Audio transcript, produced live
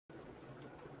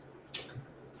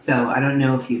So I don't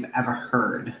know if you've ever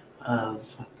heard of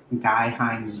Guy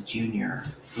Heinze Jr.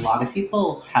 A lot of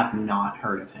people have not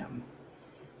heard of him.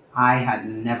 I had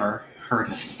never heard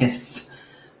of this.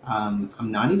 I'm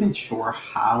not even sure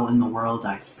how in the world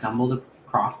I stumbled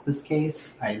across this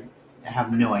case. I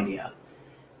have no idea.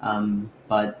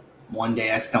 But one day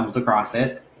I stumbled across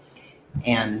it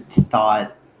and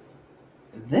thought,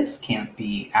 this can't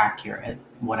be accurate,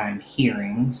 what I'm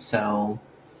hearing. So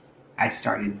I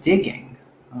started digging.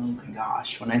 Oh my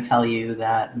gosh, when I tell you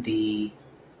that the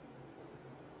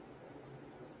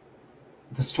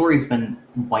story's been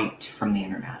wiped from the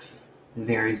internet.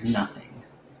 There is nothing.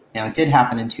 Now, it did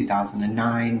happen in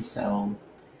 2009, so,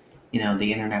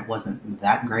 the internet wasn't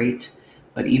that great.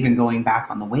 But even going back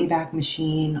on the Wayback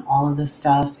Machine, all of this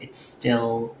stuff, it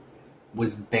still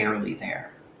was barely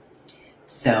there.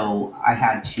 So I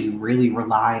had to really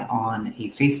rely on a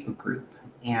Facebook group.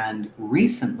 And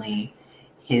recently,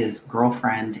 his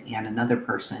girlfriend and another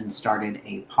person started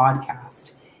a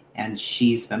podcast, and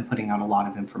she's been putting out a lot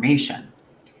of information.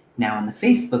 Now, in the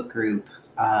Facebook group,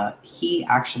 he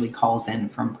actually calls in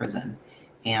from prison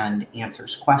and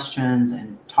answers questions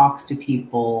and talks to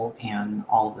people and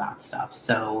all of that stuff.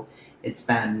 So it's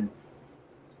been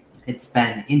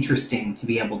interesting to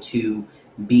be able to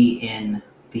be in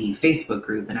the Facebook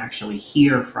group and actually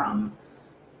hear from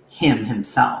him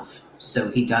himself.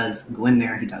 So he does go in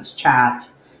there, he does chat.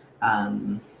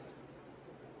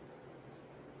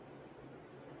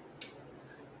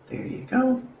 There you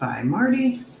go. Bye,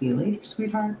 Marty. See you later,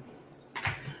 sweetheart.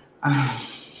 I'm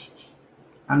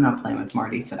not playing with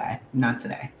Marty today. Not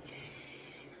today.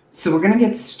 So we're going to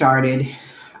get started.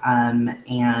 And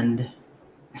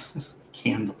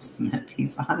Candlesmith,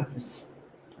 he's out of his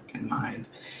fucking mind.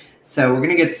 So we're going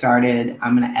to get started.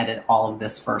 I'm going to edit all of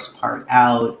this first part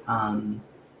out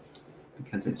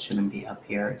because it shouldn't be up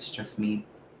here. It's just me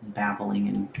babbling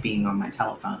and being on my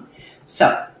telephone.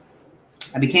 So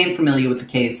I became familiar with the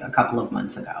case a couple of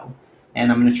months ago,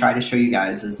 and I'm going to try to show you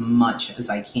guys as much as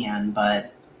I can.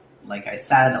 But like I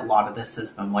said, a lot of this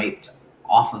has been wiped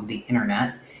off of the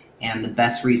internet, and the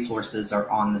best resources are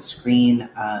on the screen.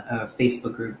 A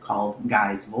Facebook group called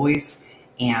Guy's Voice,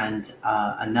 and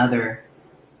another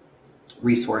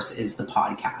resource is the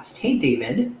podcast. Hey,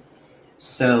 David.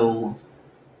 So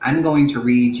I'm going to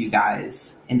read you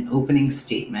guys an opening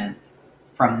statement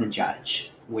from the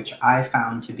judge, which I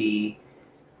found to be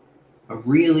a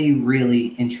really, really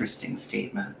interesting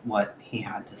statement, what he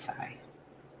had to say.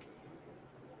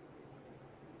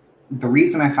 The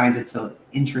reason I find it so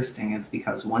interesting is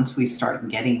because once we start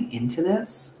getting into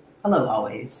this, hello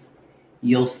always,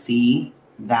 you'll see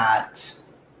that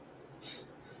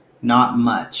not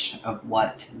much of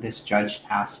what this judge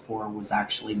asked for was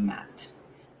actually met.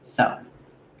 So,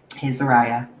 hey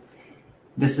Zariah,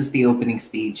 this is the opening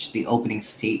speech, the opening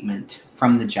statement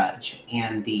from the judge,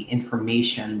 and the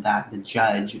information that the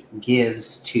judge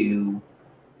gives to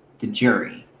the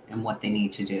jury and what they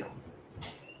need to do.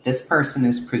 This person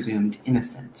is presumed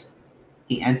innocent.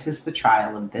 He enters the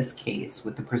trial of this case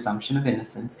with the presumption of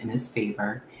innocence in his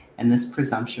favor, and this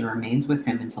presumption remains with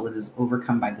him until it is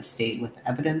overcome by the state with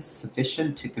evidence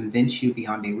sufficient to convince you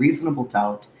beyond a reasonable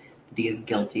doubt that he is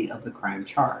guilty of the crime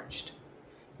charged.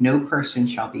 No person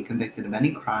shall be convicted of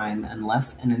any crime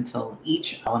unless and until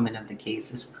each element of the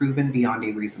case is proven beyond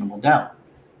a reasonable doubt.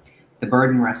 The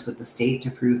burden rests with the state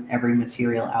to prove every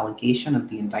material allegation of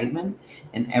the indictment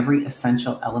and every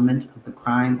essential element of the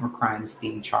crime or crimes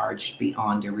being charged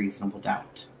beyond a reasonable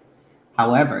doubt.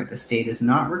 However, the state is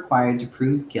not required to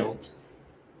prove the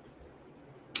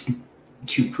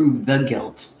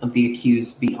guilt of the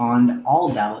accused beyond all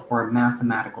doubt or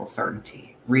mathematical certainty.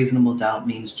 Reasonable doubt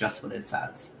means just what it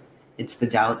says. It's the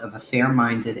doubt of a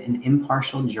fair-minded and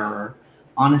impartial juror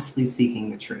honestly seeking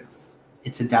the truth.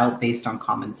 It's a doubt based on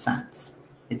common sense.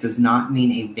 It does not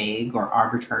mean a vague or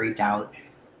arbitrary doubt,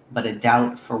 but a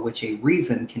doubt for which a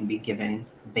reason can be given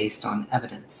based on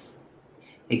evidence.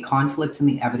 A conflict in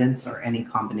the evidence or any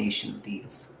combination of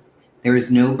these. There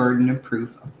is no burden of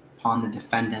proof upon the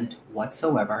defendant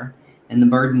whatsoever, and the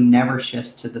burden never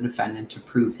shifts to the defendant to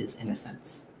prove his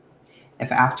innocence.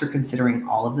 If after considering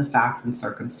all of the facts and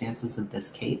circumstances of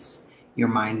this case, your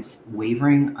mind's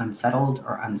wavering, unsettled,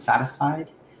 or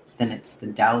unsatisfied, then it's the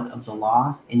doubt of the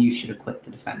law, and you should acquit the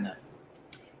defendant.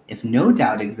 If no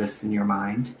doubt exists in your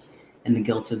mind in the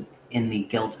guilt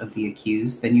of the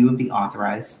accused, then you would be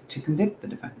authorized to convict the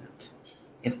defendant.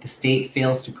 If the state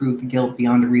fails to prove the guilt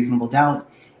beyond a reasonable doubt,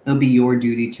 it will be your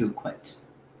duty to acquit.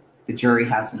 The jury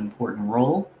has an important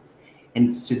role, and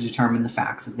it's to determine the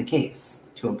facts of the case,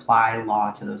 to apply law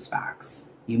to those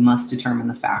facts. You must determine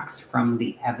the facts from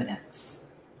the evidence.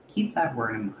 Keep that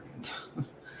word in mind.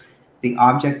 The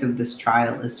object of this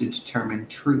trial is to determine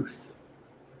truth.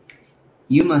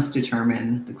 You must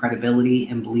determine the credibility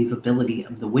and believability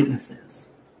of the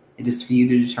witnesses. It is for you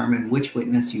to determine which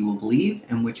witness you will believe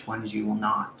and which ones you will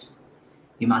not.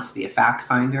 You must be a fact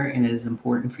finder, and it is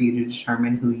important for you to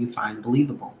determine who you find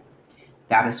believable.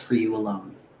 That is for you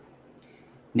alone.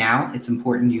 Now, it's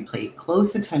important you pay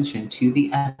close attention to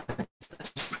the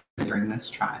evidence during this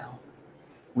trial.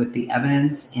 With the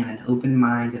evidence and an open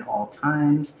mind at all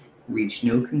times, reach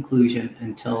no conclusion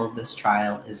until this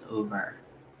trial is over.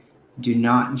 Do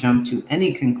not jump to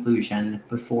any conclusion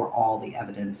before all the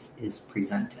evidence is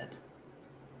presented.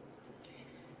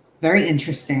 Very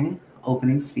interesting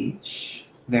opening speech.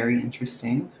 Very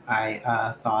interesting.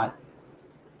 I thought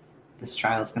this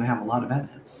trial is going to have a lot of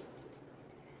evidence.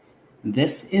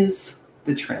 This is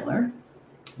the trailer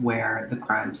where the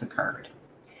crimes occurred.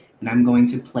 And I'm going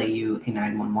to play you a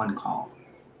 911 call.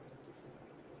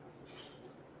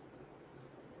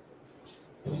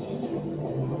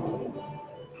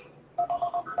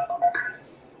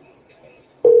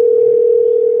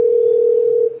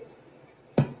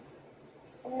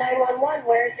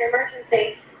 Where's your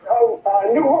emergency?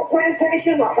 New Hope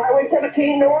Plantation, Highway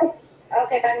 17 North.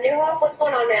 Okay, by New Hope, what's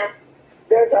going on, ma'am?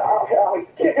 There's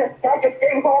I just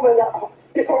came home and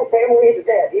his whole family is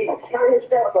dead. He's kind of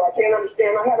hysterical. I can't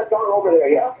understand. I haven't gone over there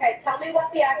yet. Okay, tell me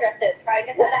what the address is. Try to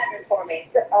get that address for me.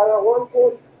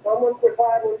 145,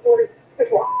 140,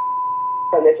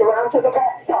 and it's around to the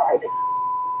back side.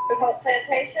 New Hope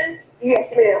Plantation?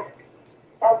 Yes, ma'am.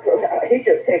 He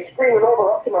just came screaming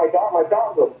over up to my dog. My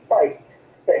dog will fight.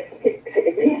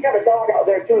 He's got a dog out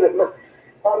there too that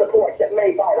on the porch that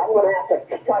may bite. I'm going to have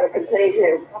to try to contain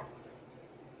him.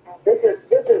 This is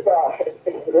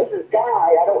Guy.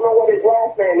 I don't know what his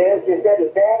last name is. He said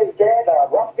his dad is dead.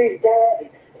 Rusty's dead.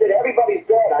 He said everybody's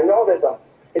dead. I know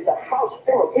it's a house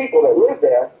full of people that live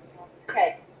there.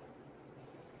 Okay.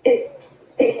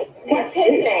 What's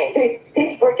his name?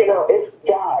 He's freaking out. It's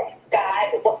Guy.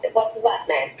 Guy, what's his last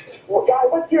name? Well, Guy,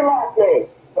 what's your last name?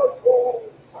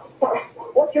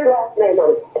 What's your last name,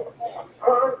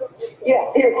 honey?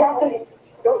 Yeah, here, something.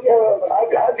 I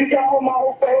just got all my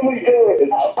whole family dead.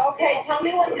 Okay, tell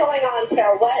me what's going on,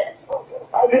 sir. What?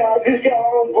 I just got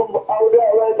home from, I was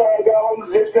out right there, I got home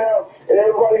just now, and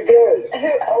everybody's dead.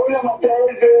 I was at my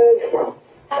dad's dead.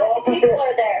 How many people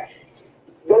are there?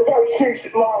 There's like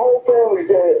 6, my whole family's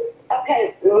dead.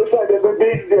 Okay. It looks like they've been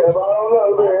beaten to death. I don't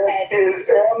know, man. Okay.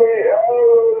 I don't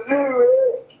know what to do,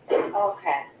 man.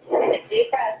 Okay. Take a deep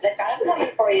breath. They've got it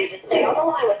coming for you. Just stay on the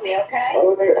line with me, okay?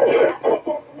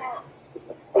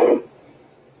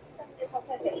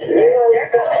 They're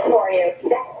coming for you.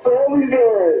 Family's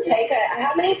dead. Take a,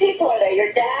 how many people are there?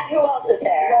 Your dad? Who else is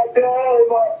there? My dad,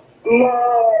 my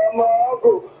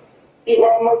uncle,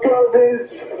 my cousins. Where's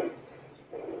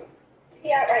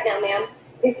he at right now, ma'am?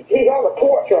 He's on the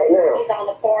porch right now. He's on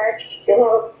the porch.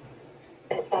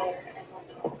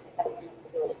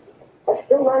 I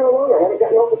still not alone. I haven't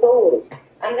gotten off the phone with him.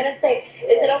 I'm going to say,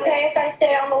 is it okay if I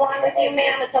stay on the line with you,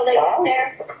 ma'am, until they get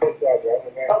there?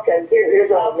 Okay,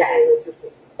 here's our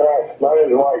my name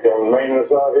is Mike. I'm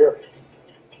maintenance out here.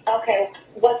 Okay,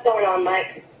 what's going on,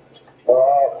 Mike?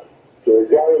 The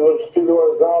guy who lives 2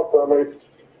 doors down from me,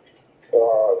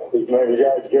 his name is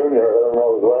Guy Jr. I don't know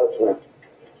his last name.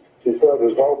 He said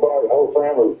his whole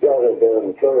family's dead in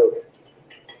the trailer.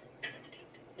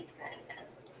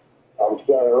 I'm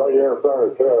standing right here in front of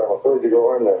the trailer. I'm afraid to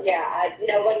go in there. Yeah,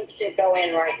 nobody should go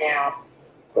in right now.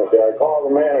 Okay, I called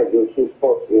the manager. She's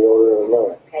supposed to be over there in a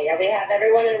minute. Okay, yeah, we have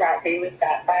everyone in route for you. We've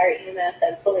got fire, EMS,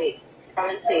 and police. Come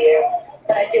and see you.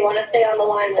 But I do want to stay on the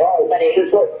line with somebody.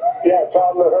 Yeah,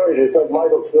 Tom the hurry. He said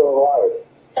Michael's still alive.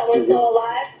 Someone's still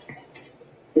alive?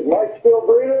 Is Mike still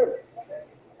breathing?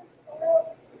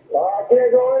 I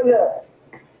can't go in there.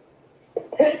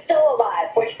 Who's still alive?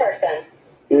 Which person?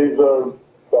 He's a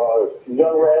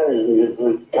young man.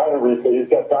 He's kind of, he's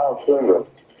got Down syndrome.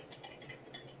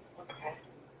 Okay.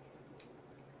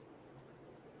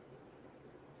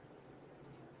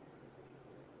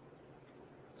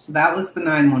 So that was the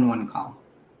 911 call.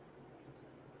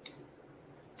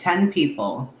 10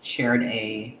 people shared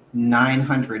a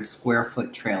 900 square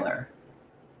foot trailer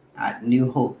at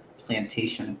New Hope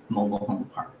Plantation Mobile Home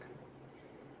Park.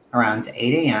 Around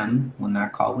 8 a.m. when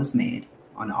that call was made,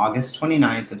 on August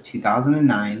 29th of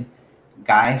 2009,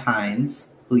 Guy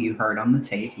Heinze, who you heard on the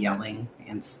tape yelling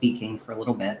and speaking for a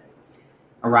little bit,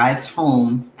 arrived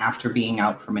home after being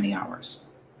out for many hours.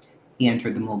 He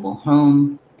entered the mobile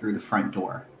home through the front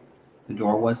door. The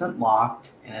door wasn't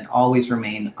locked, and it always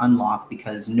remained unlocked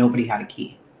because nobody had a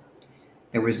key.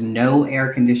 There was no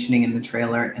air conditioning in the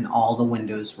trailer, and all the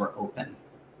windows were open.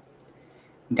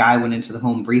 Guy went into the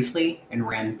home briefly and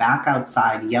ran back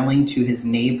outside, yelling to his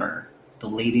neighbor, the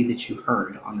lady that you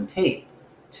heard on the tape,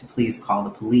 to please call the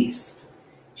police.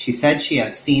 She said she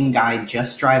had seen Guy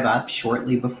just drive up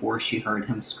shortly before she heard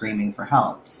him screaming for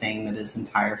help, saying that his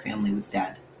entire family was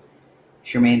dead.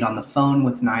 She remained on the phone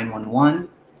with 911.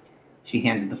 She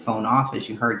handed the phone off, as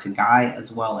you heard, to Guy,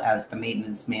 as well as the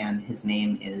maintenance man. His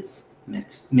name is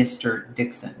Mr.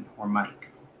 Dixon, or Mike.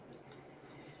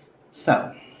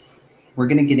 So we're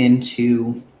going to get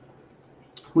into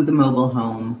who the mobile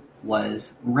home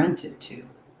was rented to.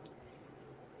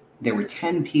 There were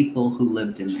 10 people who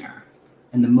lived in there,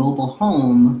 and the mobile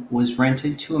home was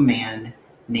rented to a man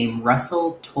named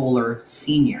Russell Toller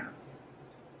Sr.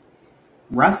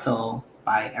 Russell,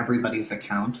 by everybody's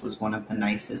account, was one of the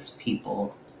nicest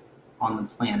people on the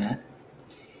planet.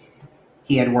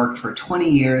 He had worked for 20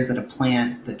 years at a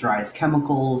plant that dries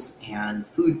chemicals and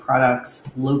food products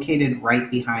located right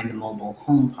behind the mobile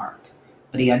home park,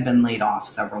 but he had been laid off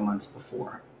several months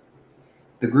before.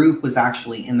 The group was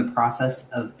actually in the process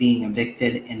of being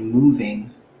evicted and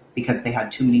moving because they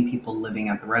had too many people living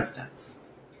at the residence.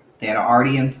 They had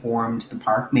already informed the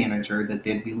park manager that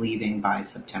they'd be leaving by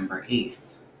September 8th.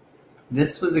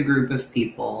 This was a group of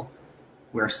people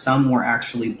where some were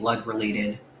actually blood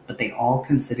related, but they all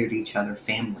considered each other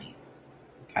family.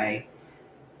 Okay?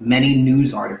 Many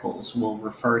news articles will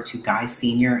refer to Guy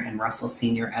Sr. and Russell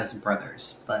Sr. as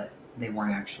brothers, but they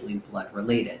weren't actually blood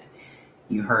related.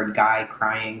 You heard Guy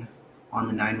crying on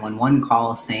the 911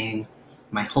 call saying,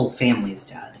 "My whole family's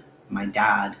dead. My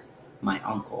dad, my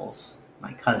uncles,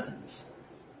 my cousins."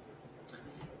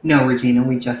 No, Regina,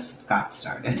 we just got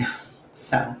started.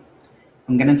 So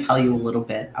I'm going to tell you a little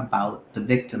bit about the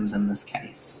victims in this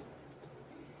case.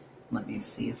 Let me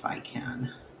see if I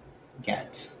can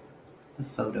get the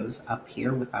photos up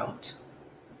here without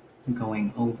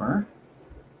going over.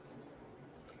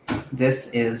 This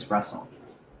is Russell.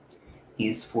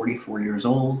 He's 44 years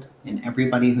old, and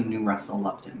everybody who knew Russell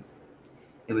loved him.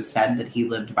 It was said that he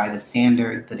lived by the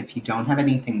standard that if you don't have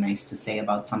anything nice to say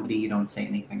about somebody, you don't say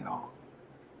anything at all.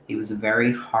 He was a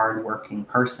very hardworking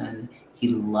person. He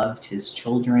loved his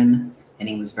children, and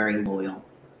he was very loyal.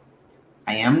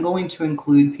 I am going to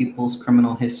include people's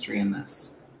criminal history in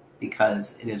this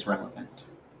because it is relevant.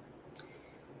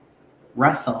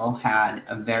 Russell had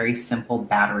a very simple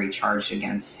battery charge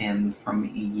against him from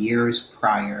years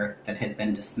prior that had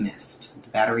been dismissed. The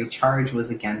battery charge was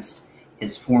against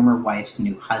his former wife's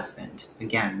new husband.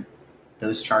 Again,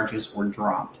 those charges were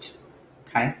dropped.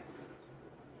 Okay?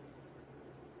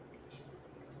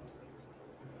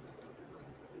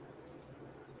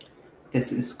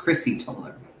 This is Chrissy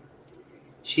Toller.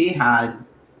 She had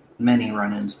many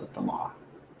run-ins with the law.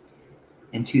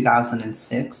 In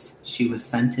 2006, she was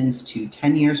sentenced to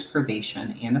 10 years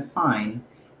probation and a fine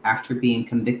after being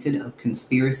convicted of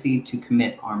conspiracy to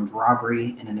commit armed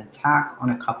robbery and an attack on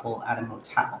a couple at a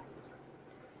motel.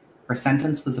 Her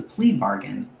sentence was a plea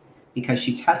bargain because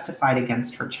she testified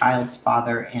against her child's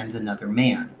father and another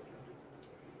man.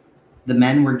 The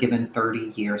men were given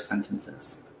 30-year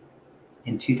sentences.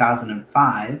 In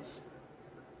 2005,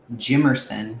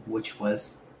 Jimerson, which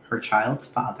was her child's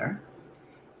father,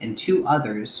 and two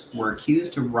others were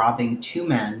accused of robbing two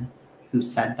men who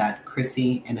said that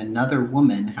Chrissy and another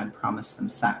woman had promised them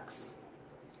sex.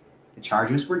 The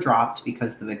charges were dropped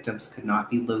because the victims could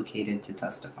not be located to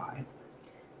testify.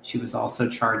 She was also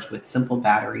charged with simple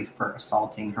battery for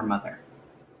assaulting her mother.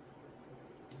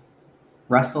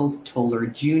 Russell Toller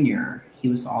Jr., he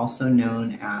was also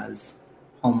known as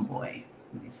Homeboy.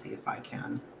 Let me see if I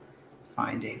can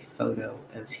find a photo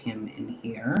of him in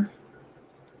here.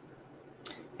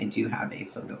 I do have a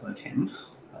photo of him,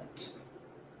 but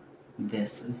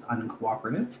this is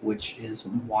uncooperative, which is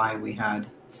why we had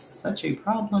such a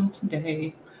problem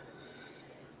today.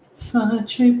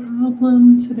 Such a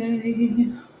problem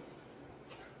today.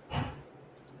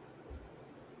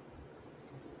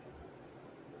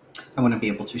 I want to be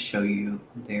able to show you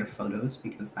their photos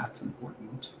because that's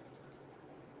important.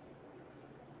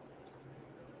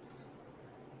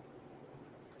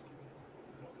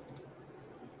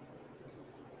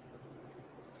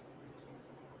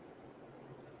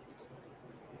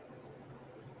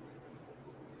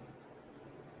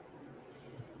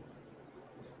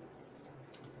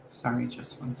 Sorry,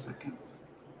 just 1 second.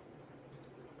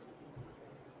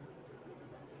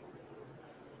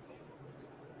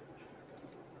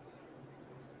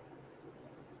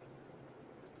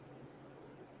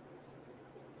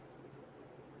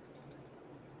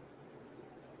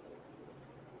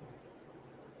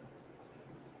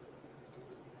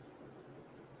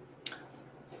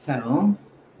 So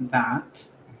that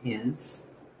is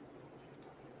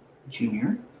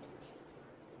Jr.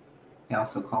 They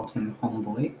also called him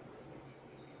Homeboy.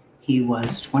 He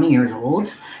was 20 years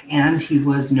old, and he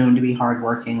was known to be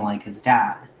hardworking like his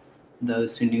dad.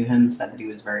 Those who knew him said that he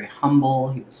was very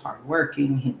humble, he was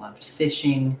hardworking, he loved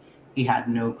fishing, he had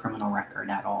no criminal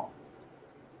record at all.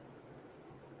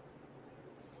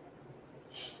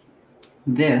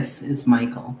 This is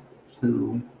Michael,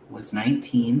 who was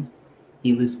 19.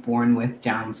 He was born with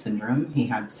Down syndrome. He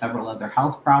had several other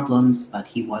health problems, but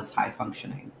he was high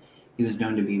functioning. He was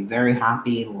known to be very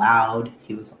happy, loud.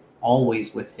 He was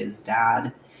always with his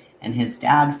dad, and his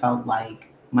dad felt like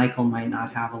Michael might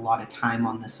not have a lot of time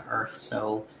on this earth,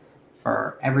 so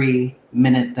for every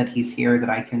minute that he's here that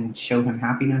I can show him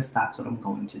happiness, that's what I'm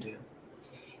going to do.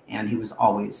 And he was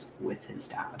always with his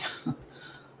dad.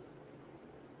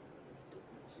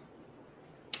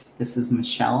 This is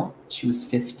Michelle. She was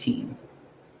 15.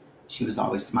 She was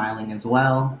always smiling as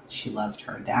well. She loved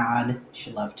her dad.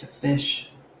 She loved to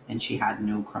fish, and she had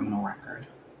no criminal record.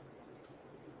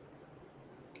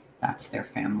 That's their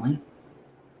family.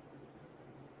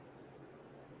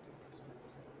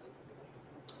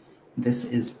 This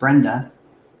is Brenda.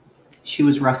 She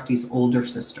was Rusty's older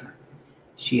sister.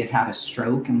 She had had a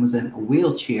stroke and was in a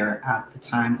wheelchair at the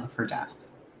time of her death.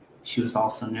 She was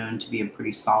also known to be a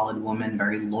pretty solid woman,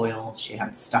 very loyal. She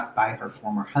had stuck by her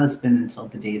former husband until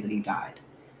the day that he died.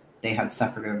 They had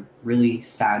suffered a really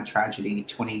sad tragedy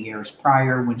 20 years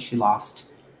prior when she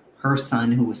lost her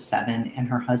son, who was 7, and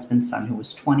her husband's son, who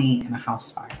was 20, in a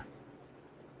house fire.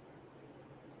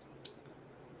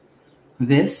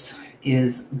 This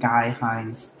is Guy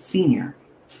Heinze Sr.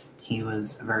 He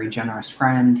was a very generous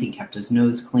friend. He kept his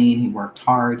nose clean. He worked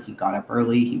hard. He got up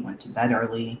early. He went to bed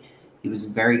early. He was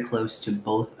very close to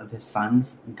both of his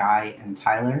sons, Guy and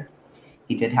Tyler.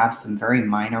 He did have some very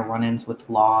minor run-ins with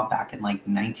law back in like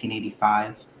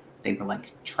 1985. They were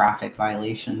like traffic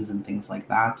violations and things like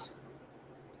that.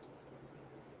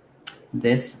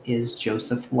 This is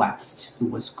Joseph West, who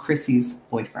was Chrissy's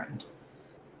boyfriend.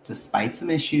 Despite some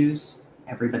issues,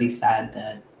 everybody said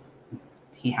that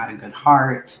he had a good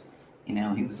heart. You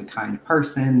know, he was a kind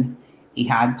person. He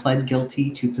had pled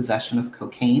guilty to possession of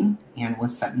cocaine and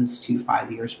was sentenced to 5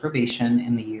 years probation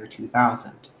in the year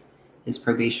 2000. His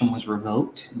probation was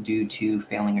revoked due to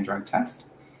failing a drug test.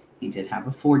 He did have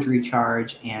a forgery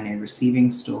charge and a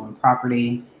receiving stolen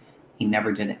property. He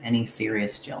never did any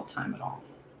serious jail time at all.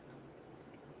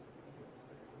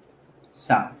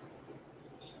 So,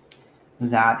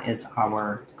 that is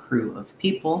our crew of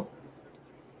people.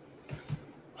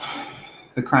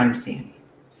 The crime scene.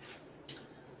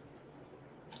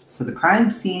 So the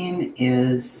crime scene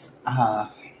is,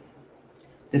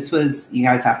 this was, you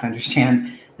guys have to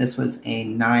understand, this was a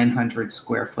 900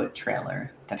 square foot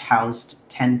trailer that housed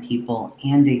 10 people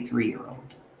and a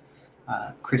 3-year-old.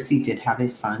 Chrissy did have a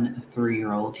son, a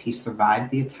 3-year-old. He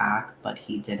survived the attack, but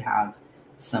he did have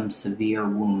some severe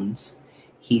wounds.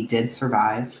 He did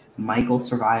survive. Michael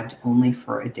survived only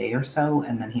for a day or so,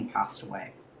 and then he passed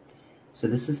away. So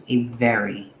this is a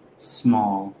very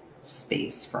small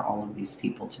space for all of these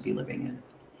people to be living in.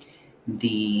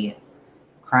 The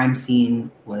crime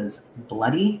scene was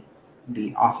bloody.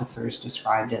 The officers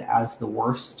described it as the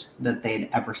worst that they'd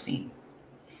ever seen.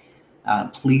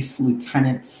 Police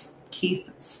Lieutenant Keith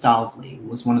Stovley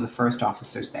was one of the first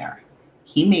officers there.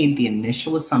 He made the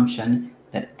initial assumption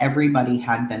that everybody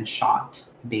had been shot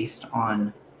based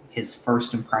on his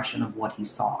first impression of what he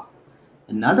saw.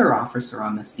 Another officer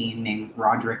on the scene named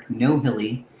Roderick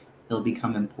Nohilly, he'll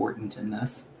become important in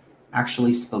this,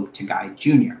 actually spoke to Guy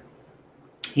Jr.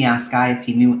 He asked Guy if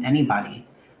he knew anybody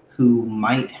who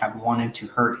might have wanted to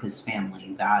hurt his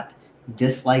family, that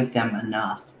disliked them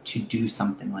enough to do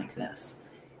something like this.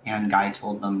 And Guy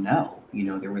told them no. You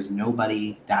know, there was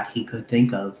nobody that he could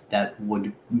think of that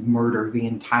would murder the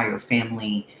entire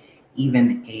family,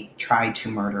 even try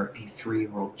to murder a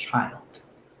 3-year-old child.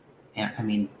 And I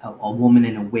mean, a woman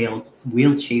in a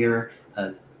wheelchair,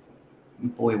 a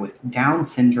boy with Down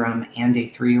syndrome, and a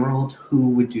 3-year-old, who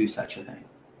would do such a thing?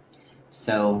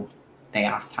 So they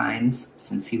asked Heinze,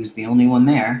 since he was the only one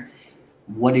there,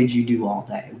 what did you do all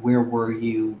day? Where were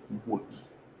you?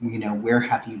 You know, where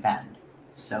have you been?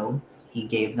 So he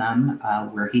gave them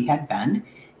where he had been.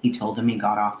 He told them he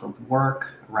got off of work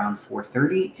around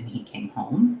 4:30 and he came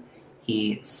home.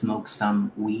 He smoked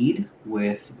some weed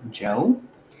with Joe,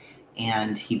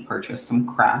 and he purchased some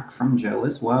crack from Joe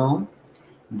as well.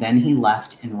 Then he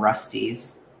left in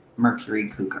Rusty's Mercury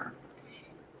Cougar.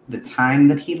 The time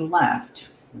that he left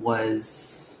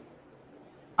was,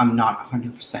 I'm not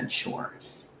 100% sure.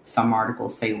 Some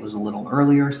articles say it was a little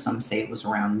earlier, some say it was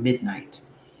around midnight.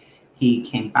 He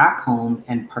came back home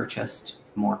and purchased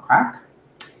more crack,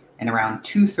 And around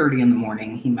 2:30 in the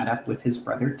morning, he met up with his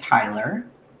brother Tyler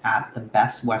at the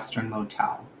Best Western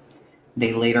Motel.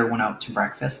 They later went out to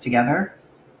breakfast together.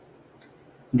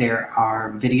 There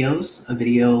are videos. A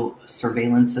video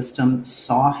surveillance system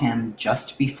saw him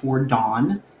just before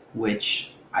dawn,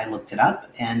 which I looked it up,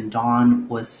 and dawn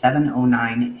was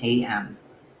 7:09 a.m.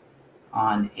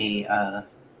 on a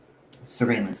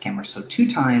surveillance camera. So 2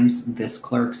 times this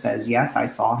clerk says, yes, I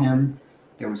saw him.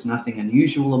 There was nothing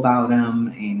unusual about him.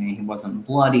 And he wasn't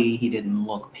bloody. He didn't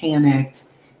look panicked.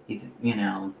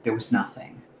 There was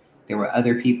nothing. There were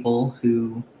other people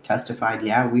who testified,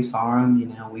 yeah, we saw him.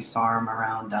 We saw him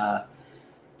around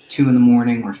 2 in the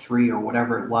morning or 3 or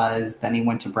whatever it was. Then he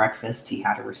went to breakfast. He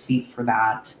had a receipt for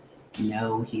that. He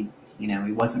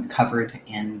wasn't covered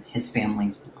in his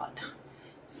family's blood.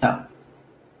 So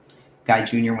Guy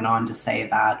Jr. went on to say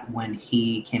that when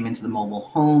he came into the mobile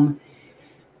home,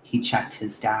 he checked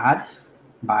his dad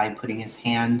by putting his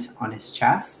hand on his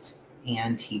chest,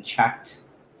 and he checked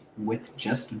with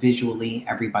just visually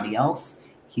everybody else.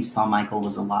 He saw Michael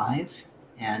was alive,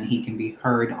 and he can be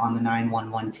heard on the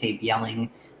 911 tape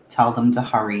yelling, "Tell them to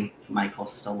hurry,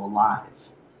 Michael's still alive."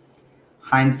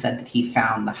 Heinze said that he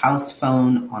found the house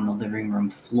phone on the living room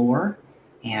floor,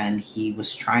 and he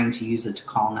was trying to use it to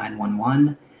call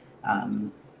 911.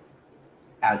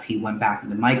 As he went back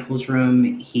into Michael's room,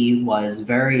 he was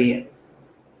very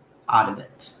out of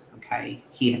it, okay?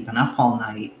 He had been up all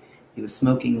night. He was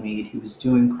smoking weed. He was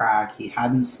doing crack. He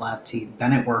hadn't slept. He'd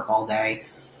been at work all day.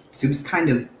 So he was kind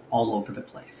of all over the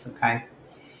place, okay?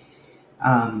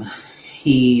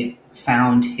 He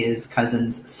found his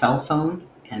cousin's cell phone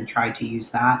and tried to use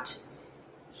that.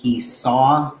 He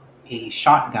saw a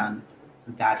shotgun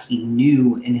that he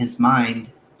knew in his mind,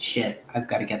 shit, I've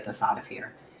got to get this out of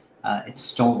here. It's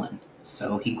stolen.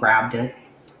 So he grabbed it.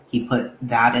 He put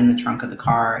that in the trunk of the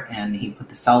car, and he put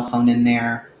the cell phone in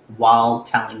there while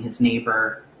telling his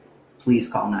neighbor, please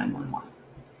call 911.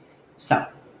 So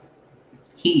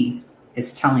he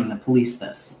is telling the police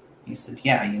this. He said,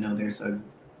 yeah, there's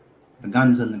the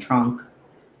gun's in the trunk.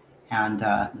 And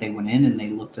they went in and they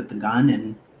looked at the gun,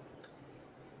 and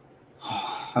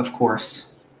of course,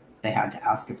 they had to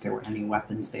ask if there were any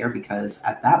weapons there, because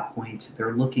at that point,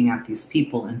 they're looking at these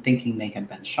people and thinking they had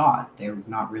been shot. They're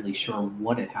not really sure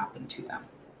what had happened to them.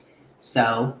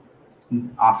 So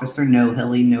Officer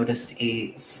Nohilly noticed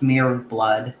a smear of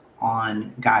blood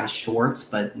on Guy's shorts,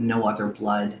 but no other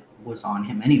blood was on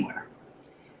him anywhere.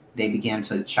 They began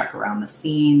to check around the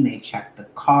scene. They checked the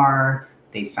car.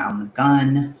 They found the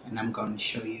gun, and I'm going to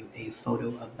show you a photo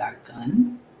of that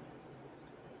gun.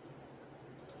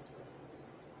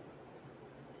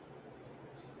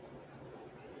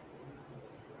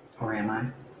 Or am I?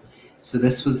 So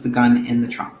this was the gun in the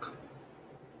trunk.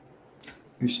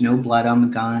 There's no blood on the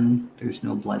gun. There's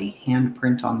no bloody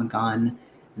handprint on the gun.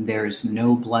 There's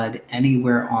no blood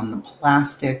anywhere on the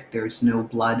plastic. There's no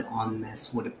blood on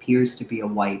this, what appears to be a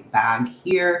white bag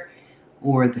here,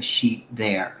 or the sheet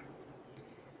there.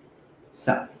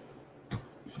 So,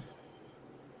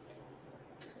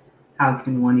 how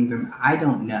can one even, I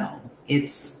don't know.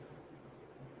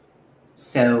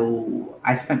 So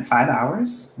I spent 5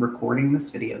 hours recording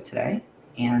this video today,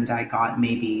 and I got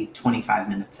maybe 25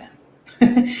 minutes in.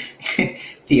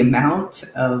 The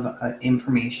amount of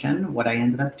information, what I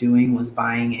ended up doing was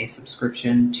buying a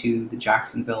subscription to the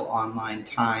Jacksonville Online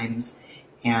Times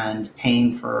and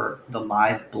paying for the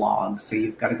live blog. So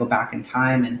you've got to go back in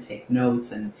time and take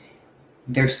notes, and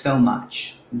there's so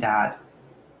much that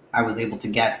I was able to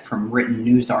get from written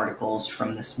news articles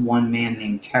from this one man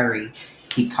named Terry.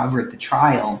 He covered the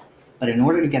trial, but in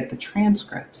order to get the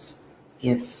transcripts,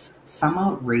 it's some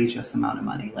outrageous amount of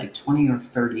money, like $20,000 or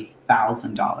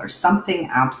 $30,000, something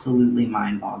absolutely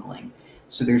mind-boggling.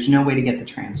 So there's no way to get the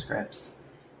transcripts,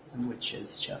 which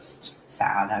is just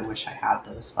sad. I wish I had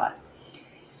those, but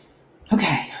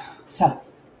okay. So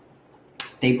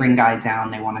they bring Guy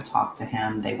down. They want to talk to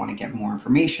him. They want to get more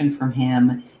information from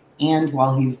him. And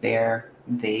while he's there,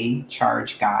 they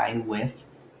charge Guy with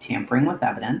tampering with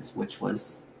evidence, which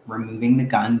was removing the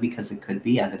gun because it could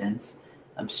be evidence,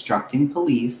 obstructing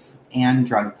police, and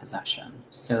drug possession.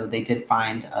 So they did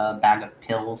find a bag of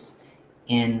pills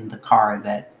in the car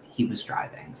that he was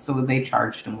driving. So they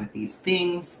charged him with these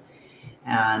things,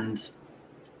 and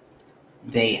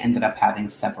they ended up having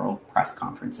several press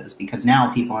conferences because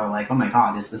now people are like, oh my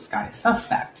God, is this guy a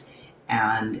suspect?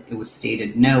 And it was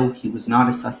stated, no, he was not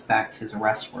a suspect. His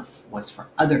arrest was for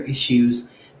other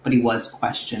issues, but he was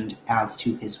questioned as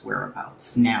to his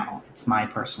whereabouts. Now, it's my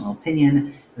personal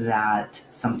opinion that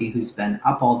somebody who's been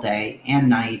up all day and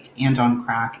night and on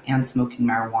crack and smoking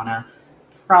marijuana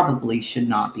probably should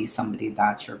not be somebody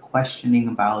that you're questioning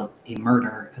about a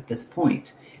murder at this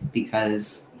point,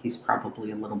 because he's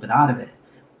probably a little bit out of it.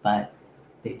 But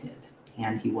they did.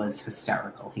 And he was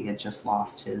hysterical. He had just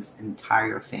lost his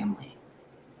entire family.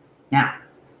 Now,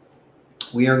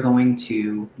 we are going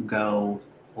to go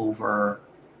over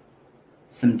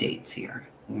some dates here.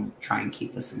 We'll try and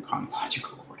keep this in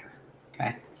chronological order.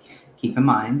 Okay? Keep in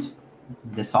mind,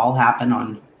 this all happened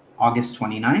on August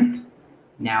 29th.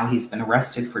 Now he's been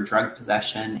arrested for drug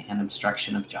possession and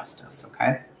obstruction of justice.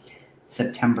 Okay?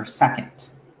 September 2nd,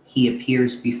 he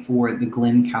appears before the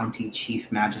Glynn County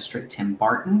Chief Magistrate Tim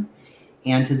Barton,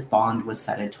 and his bond was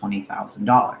set at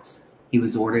 $20,000. He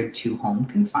was ordered to home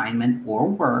confinement or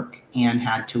work and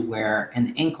had to wear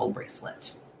an ankle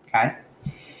bracelet. Okay?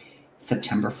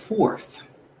 September 4th,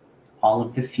 all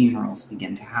of the funerals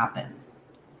begin to happen.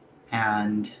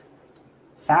 And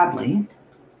sadly,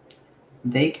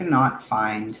 they cannot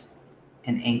find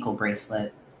an ankle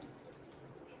bracelet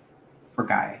for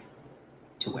Guy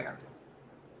to wear.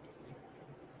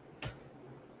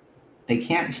 They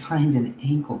can't find an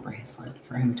ankle bracelet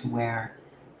for him to wear,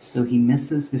 so he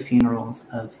misses the funerals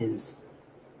of his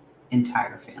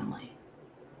entire family,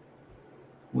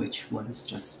 which was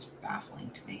just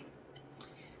baffling to me.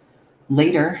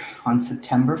 Later, on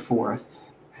September 4th,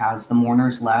 as the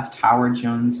mourners left Howard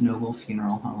Jones Noble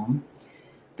Funeral Home,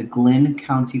 the Glynn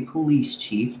County Police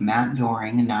Chief, Matt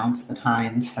Doring, announced that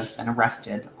Heinze has been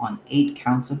arrested on 8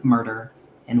 counts of murder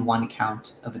and 1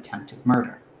 count of attempted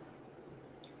murder.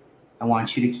 I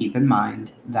want you to keep in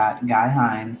mind that Guy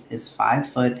Heinze is 5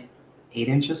 foot 8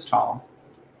 inches tall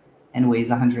and weighs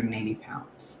 180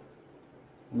 pounds.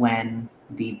 When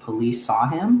the police saw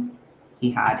him, he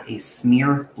had a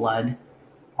smear of blood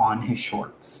on his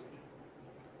shorts.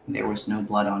 There was no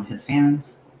blood on his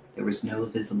hands. There was no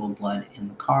visible blood in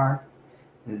the car.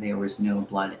 There was no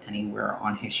blood anywhere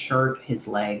on his shirt, his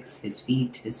legs, his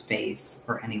feet, his face,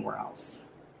 or anywhere else.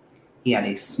 He had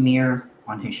a smear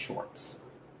on his shorts.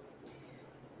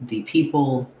 The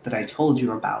people that I told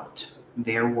you about,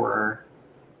 there were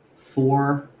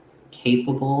 4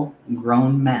 capable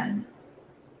grown men,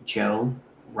 Joe,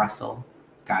 Russell,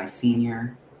 Guy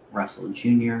Sr., Russell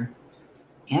Jr.,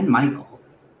 and Michael,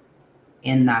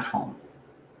 in that home.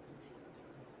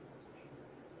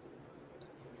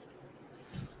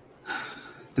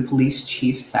 The police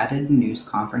chief said at a news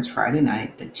conference Friday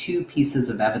night that 2 pieces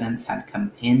of evidence had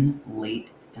come in late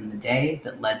in the day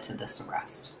that led to this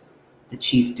arrest. The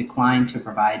chief declined to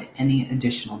provide any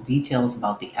additional details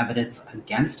about the evidence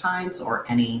against Heinze or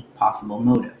any possible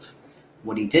motive.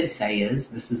 What he did say is,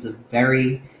 this is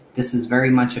very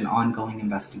much an ongoing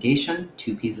investigation.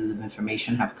 2 pieces of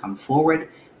information have come forward.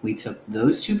 We took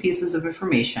those 2 pieces of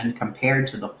information compared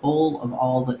to the whole of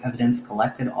all the evidence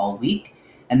collected all week,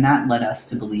 and that led us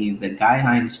to believe that Guy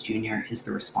Heinze Jr. is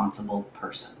the responsible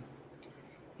person.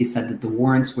 He said that the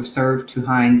warrants were served to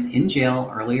Heinze in jail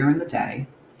earlier in the day.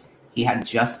 He had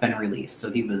just been released, so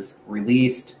he was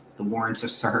released, the warrants are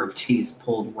served, he's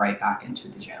pulled right back into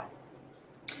the jail.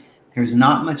 There's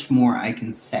not much more I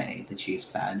can say, the chief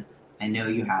said. I know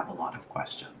you have a lot of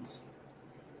questions.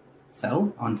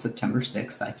 So, on September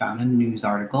 6th, I found a news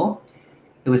article.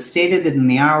 It was stated that in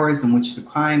the hours in which the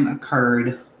crime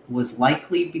occurred was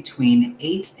likely between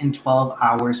 8 and 12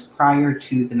 hours prior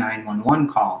to the 911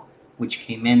 call, which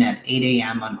came in at 8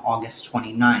 a.m. on August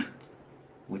 29th,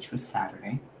 which was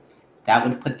Saturday. That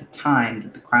would put the time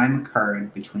that the crime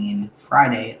occurred between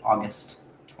Friday, August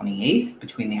 28th,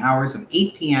 between the hours of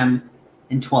 8 p.m.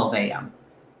 and 12 a.m.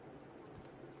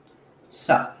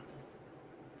 So,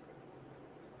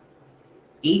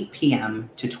 8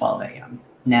 p.m. to 12 a.m.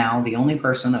 Now, the only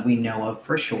person that we know of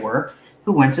for sure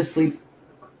who went to sleep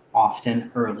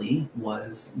often early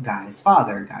was Guy's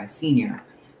father, Guy Sr.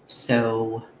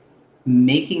 So,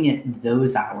 making it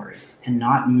those hours and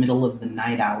not middle of the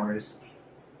night hours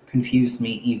confused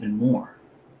me even more,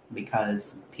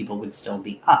 because people would still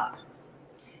be up.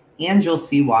 And you'll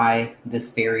see why this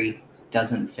theory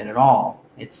doesn't fit at all.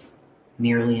 It's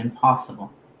nearly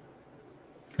impossible.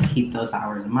 Keep those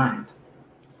hours in mind.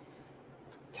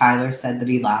 Tyler said that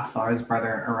he last saw his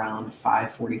brother around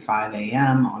 5:45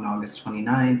 a.m. on August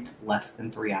 29th, less than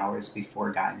 3 hours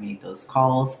before Guy made those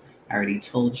calls. I already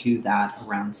told you that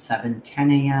around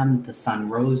 7:10 a.m. the sun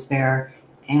rose there,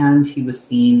 and he was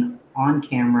seen on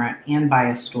camera and by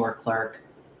a store clerk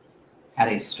at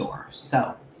a store.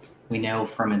 So we know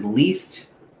from at least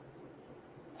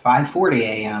 5:40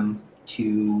 a.m.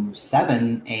 to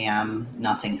 7 a.m.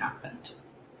 nothing happened.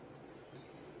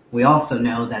 We also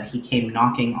know that he came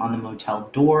knocking on the motel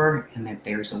door and that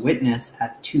there's a witness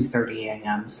at 2:30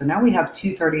 a.m. So now we have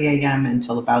 2:30 a.m.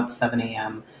 until about 7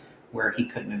 a.m. where he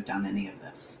couldn't have done any of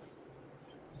this.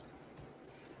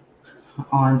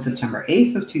 On September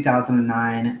 8th of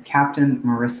 2009, Captain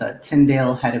Marissa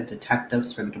Tyndale, head of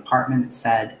detectives for the department,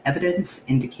 said evidence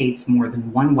indicates more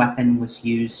than one weapon was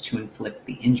used to inflict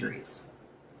the injuries.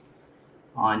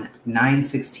 On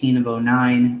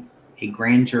 9/16/09, a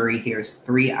grand jury hears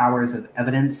 3 hours of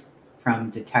evidence from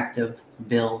Detective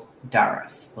Bill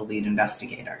Darras, the lead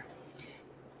investigator.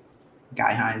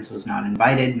 Guy Heinze was not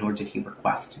invited, nor did he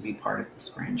request to be part of this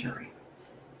grand jury.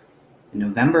 In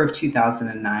November of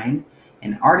 2009,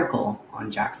 an article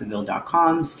on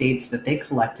Jacksonville.com states that they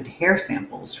collected hair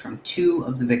samples from 2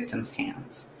 of the victims'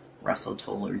 hands, Russell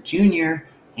Toller Jr.,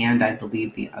 and I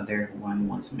believe the other one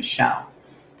was Michelle.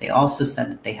 They also said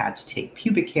that they had to take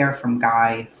pubic hair from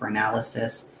Guy for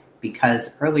analysis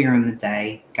because earlier in the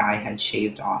day, Guy had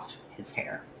shaved off his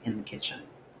hair in the kitchen.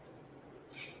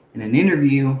 In an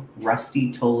interview,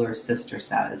 Rusty Toller's sister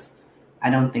says, "I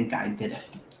don't think Guy did it.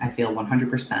 I feel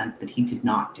 100% that he did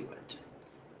not do it."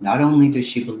 Not only does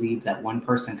she believe that one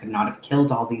person could not have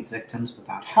killed all these victims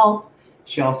without help,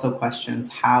 she also questions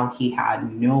how he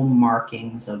had no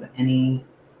markings of any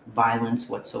violence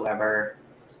whatsoever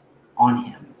on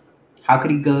him. How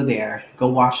could he go there, go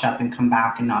wash up, and come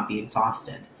back and not be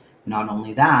exhausted? Not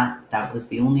only that, that was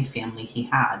the only family he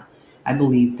had. I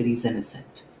believe that he's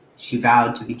innocent. She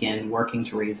vowed to begin working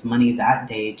to raise money that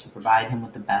day to provide him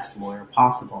with the best lawyer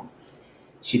possible.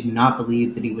 She did not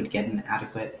believe that he would get an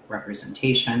adequate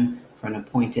representation from an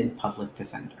appointed public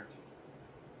defender.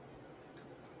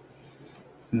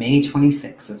 May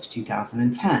 26th of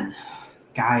 2010,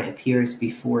 Guy appears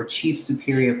before Chief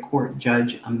Superior Court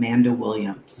Judge Amanda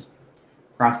Williams.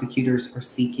 Prosecutors are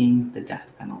seeking the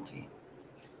death penalty.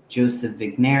 Joseph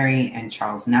Vigneri and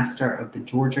Charles Nestor of the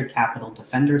Georgia Capitol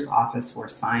Defender's Office were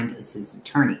assigned as his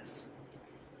attorneys.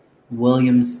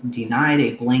 Williams denied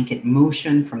a blanket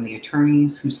motion from the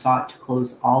attorneys who sought to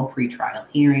close all pretrial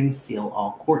hearings, seal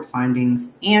all court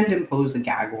findings, and impose a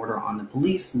gag order on the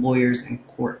police, lawyers, and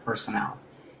court personnel.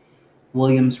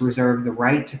 Williams reserved the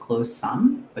right to close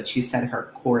some, but she said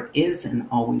her court is and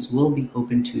always will be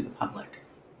open to the public.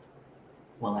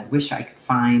 Well, I wish I could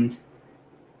find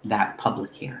that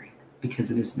public hearing because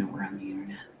it is nowhere on the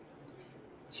internet.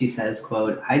 She says,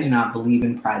 quote, "I do not believe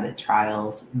in private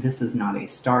trials. This is not a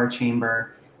star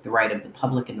chamber. The right of the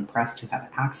public and the press to have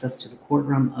access to the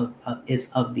courtroom is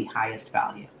of the highest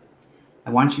value.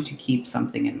 I want you to keep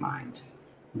something in mind.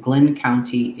 Glynn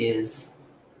County is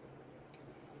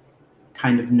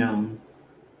kind of known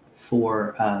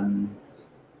for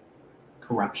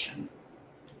corruption.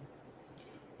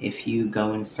 If you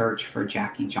go and search for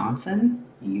Jackie Johnson,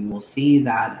 you will see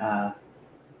that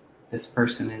this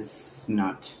person is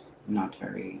not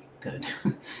very good.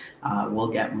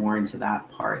 We'll get more into that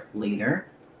part later.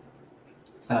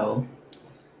 So,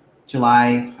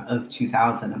 July of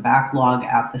 2000, a backlog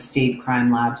at the state crime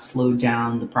lab slowed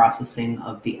down the processing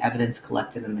of the evidence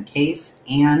collected in the case.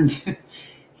 And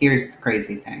here's the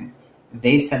crazy thing.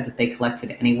 They said that they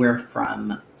collected anywhere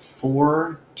from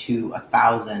 4 to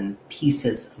 1,000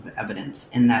 pieces of evidence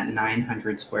in that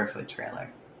 900 square foot trailer.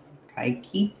 Okay,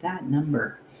 keep that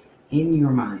number in your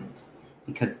mind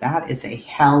because that is a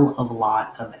hell of a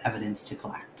lot of evidence to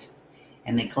collect.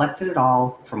 And they collected it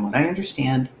all, from what I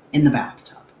understand, in the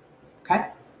bathtub. Okay?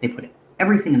 They put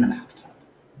everything in the bathtub.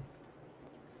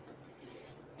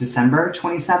 December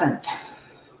 27th,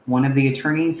 one of the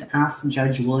attorneys asked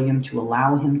Judge Williams to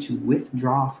allow him to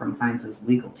withdraw from Heinze's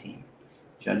legal team.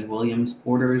 Judge Williams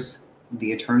orders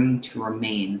the attorney to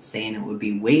remain, saying it would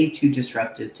be way too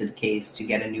disruptive to the case to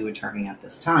get a new attorney at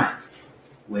this time,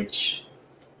 which,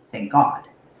 thank God,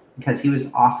 because he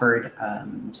was offered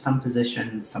some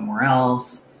positions somewhere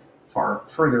else, far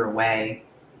further away.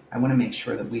 I want to make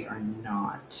sure that we are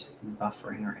not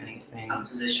buffering or anything. Some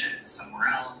positions somewhere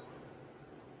else.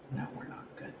 No, we're not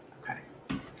good. Okay.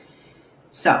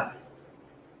 So,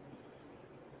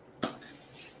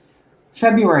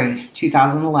 February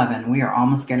 2011, we are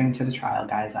almost getting to the trial,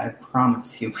 guys. I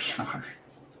promise you we are.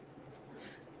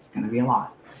 It's going to be a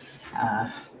lot.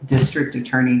 District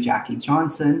Attorney Jackie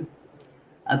Johnson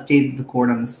updated the court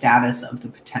on the status of the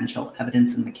potential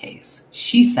evidence in the case.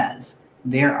 She says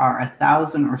there are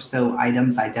 1,000 or so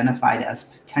items identified as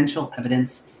potential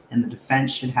evidence, and the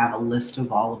defense should have a list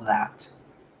of all of that.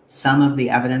 Some of the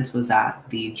evidence was at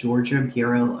the Georgia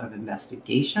Bureau of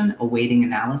Investigation awaiting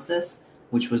analysis,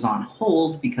 which was on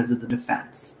hold because of the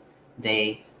defense.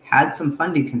 They had some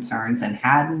funding concerns and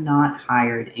had not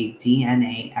hired a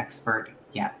DNA expert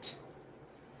yet.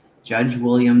 Judge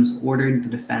Williams ordered the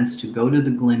defense to go to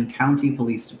the Glynn County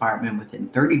Police Department within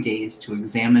 30 days to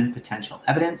examine potential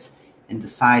evidence and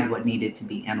decide what needed to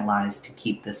be analyzed to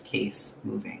keep this case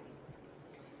moving.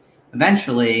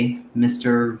 Eventually,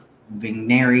 Mr.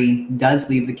 Vigneri does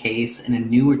leave the case and a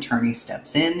new attorney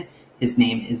steps in. His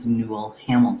name is Newell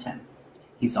Hamilton.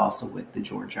 He's also with the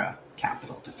Georgia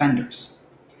Capitol Defenders.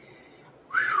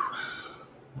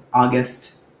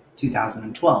 August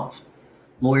 2012.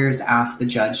 Lawyers asked the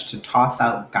judge to toss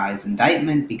out Guy's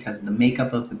indictment because of the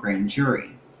makeup of the grand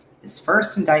jury. His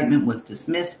first indictment was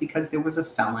dismissed because there was a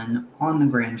felon on the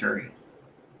grand jury.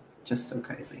 Just so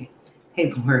crazy.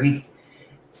 Hey, Lori.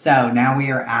 So now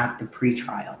we are at the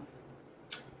pretrial.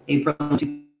 April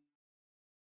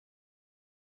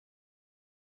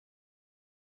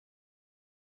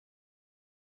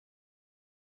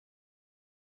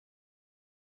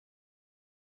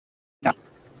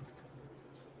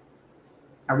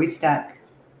Are we stuck?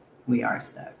 We are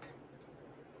stuck.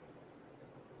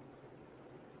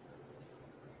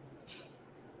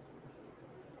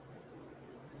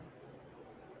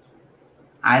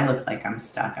 I look like I'm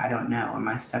stuck. I don't know. Am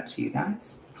I stuck to you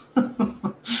guys?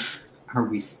 Are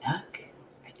we stuck?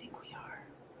 I think we are.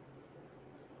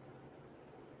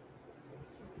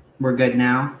 We're good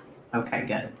now? Okay,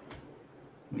 good.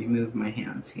 Let me move my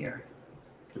hands here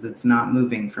because it's not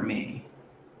moving for me.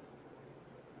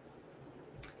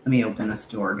 Let me open this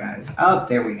door, guys. Oh,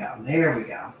 there we go. There we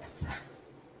go.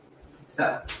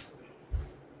 So,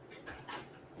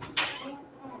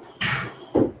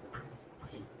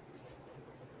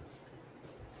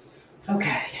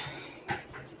 okay.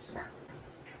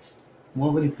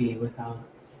 What would it be without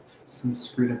some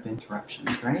screwed up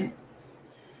interruptions, right?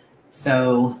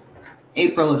 So,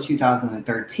 April of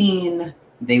 2013,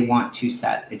 they want to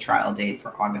set a trial date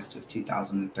for August of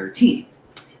 2013.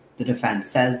 The defense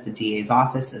says the DA's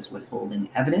office is withholding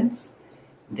evidence.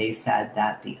 They said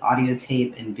that the audio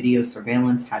tape and video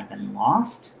surveillance had been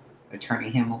lost. Attorney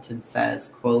Hamilton says,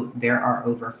 quote, there are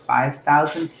over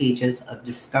 5,000 pages of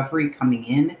discovery coming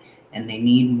in and they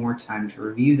need more time to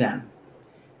review them.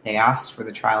 They asked for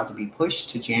the trial to be pushed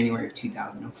to January of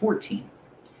 2014.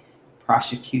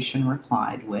 Prosecution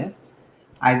replied with,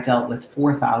 I've dealt with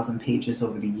 4,000 pages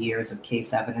over the years of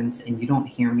case evidence and you don't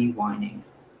hear me whining.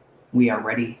 We are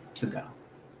ready to go.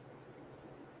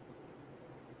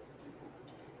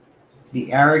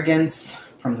 The arrogance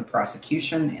from the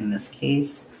prosecution in this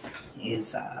case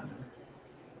is,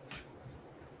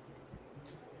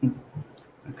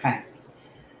 okay.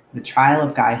 The trial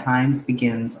of Guy Heinze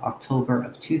begins October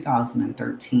of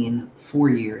 2013, 4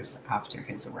 years after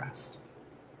his arrest.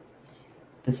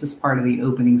 This is part of the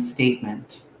opening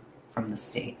statement from the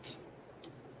state.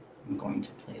 I'm going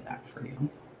to play that for you.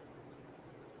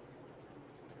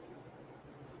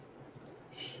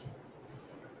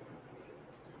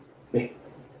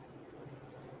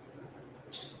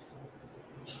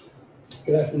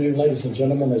 Good afternoon, ladies and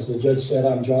gentlemen. As the judge said,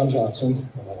 I'm John Johnson.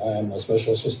 I am a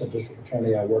Special Assistant District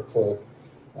Attorney. I work for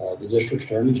the District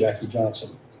Attorney, Jackie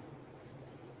Johnson.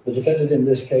 The defendant in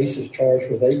this case is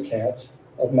charged with 8 counts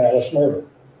of malice murder.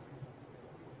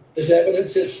 This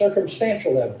evidence is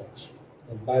circumstantial evidence.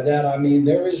 And by that, I mean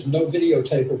there is no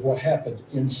videotape of what happened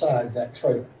inside that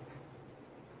trailer.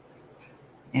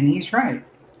 And he's right.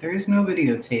 There is no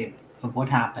videotape of what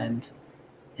happened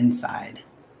inside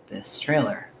this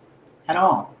trailer at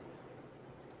all.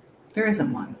 There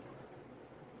isn't one.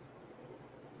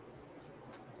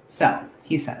 So,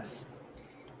 he says,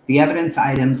 the evidence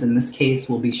items in this case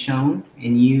will be shown,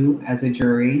 and you, as a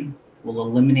jury, will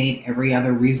eliminate every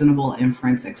other reasonable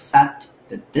inference except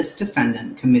that this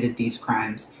defendant committed these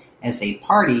crimes as a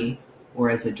party or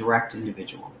as a direct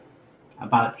individual.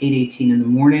 About 8:18 in the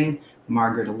morning,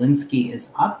 Margaret Alinsky is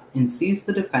up and sees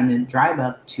the defendant drive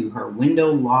up to her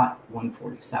window lot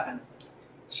 147.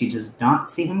 She does not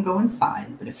see him go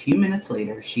inside, but a few minutes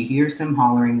later, she hears him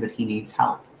hollering that he needs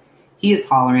help. He is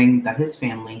hollering that his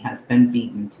family has been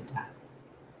beaten to death.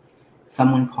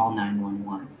 Someone call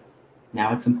 911.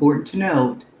 Now it's important to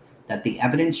note that the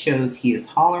evidence shows he is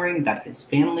hollering that his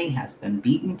family has been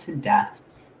beaten to death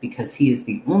because he is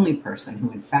the only person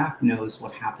who in fact knows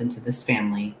what happened to this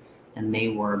family, and they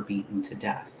were beaten to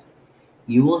death.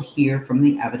 You will hear from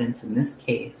the evidence in this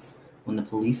case. When the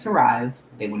police arrived,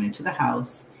 they went into the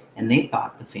house and they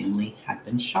thought the family had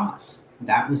been shot.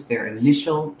 That was their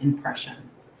initial impression.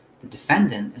 The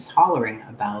defendant is hollering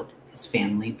about his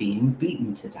family being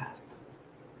beaten to death.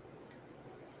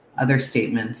 Other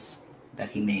statements that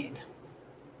he made.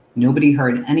 Nobody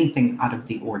heard anything out of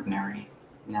the ordinary.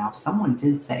 Now, someone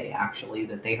did say, actually,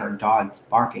 that they heard dogs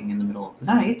barking in the middle of the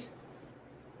night.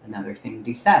 Another thing that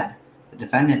he said, the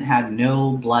defendant had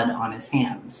no blood on his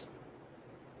hands.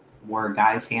 Were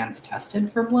Guy's hands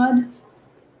tested for blood?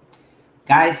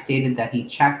 Guy stated that he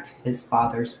checked his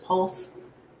father's pulse,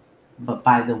 but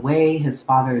by the way his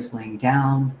father is laying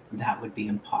down, that would be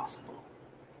impossible.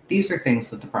 These are things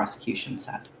that the prosecution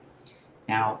said.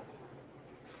 Now,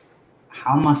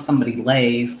 how must somebody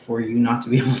lay for you not to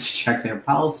be able to check their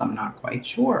pulse? I'm not quite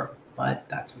sure, but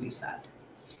that's what he said.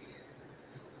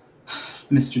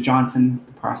 Mr. Johnson,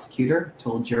 the prosecutor,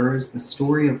 told jurors the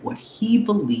story of what he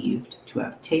believed to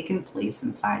have taken place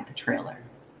inside the trailer.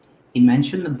 He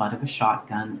mentioned the butt of a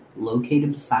shotgun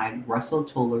located beside Russell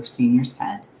Toller Sr.'s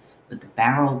head, but the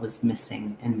barrel was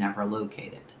missing and never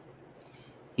located.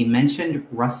 He mentioned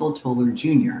Russell Toller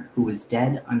Jr., who was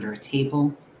dead under a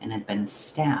table and had been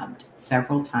stabbed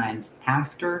several times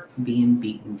after being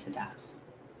beaten to death.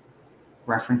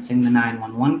 Referencing the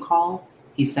 911 call,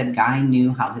 he said Guy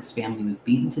knew how his family was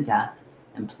beaten to death,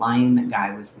 implying that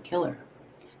Guy was the killer.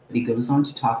 But he goes on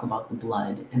to talk about the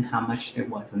blood and how much there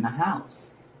was in the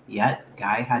house. Yet,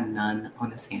 Guy had none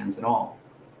on his hands at all.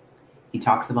 He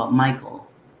talks about Michael,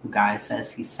 who Guy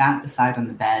says he sat beside on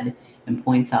the bed, and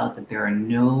points out that there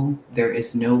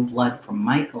is no blood from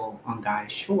Michael on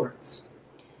Guy's shorts.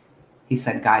 He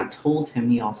said Guy told him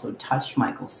he also touched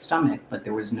Michael's stomach, but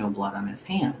there was no blood on his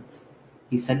hands.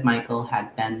 He said Michael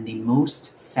had been the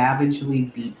most savagely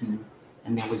beaten,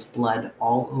 and there was blood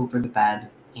all over the bed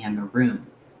and the room.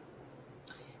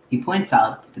 He points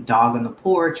out that the dog on the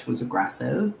porch was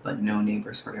aggressive, but no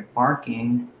neighbors heard it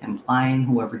barking, implying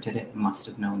whoever did it must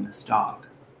have known this dog.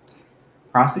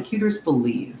 Prosecutors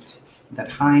believed that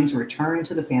Heinze returned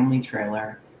to the family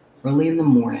trailer early in the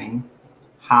morning,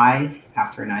 high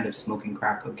after a night of smoking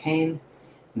crack cocaine,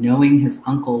 knowing his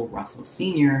uncle Russell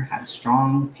Sr. had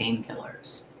strong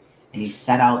painkillers, and he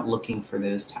set out looking for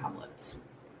those tablets.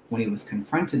 When he was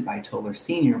confronted by Toller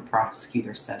Sr.,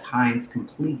 prosecutors said Heinze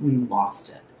completely lost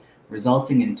it,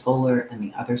 resulting in Toller and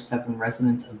the other 7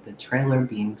 residents of the trailer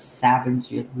being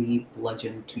savagely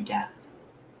bludgeoned to death.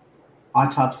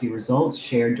 Autopsy results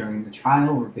shared during the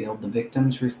trial revealed the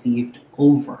victims received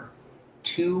over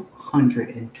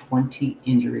 220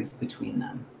 injuries between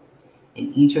them,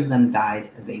 and each of them died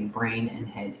of a brain and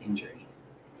head injury.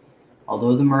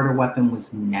 Although the murder weapon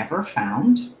was never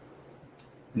found,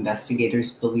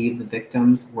 investigators believe the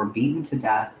victims were beaten to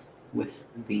death with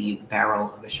the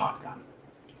barrel of a shotgun.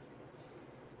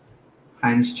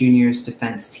 Heinze Jr.'s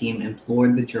defense team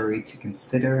implored the jury to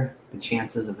consider the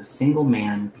chances of a single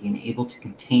man being able to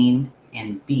contain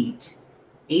and beat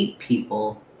 8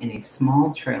 people in a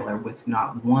small trailer with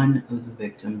not one of the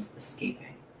victims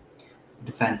escaping.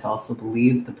 The defense also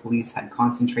believed the police had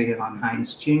concentrated on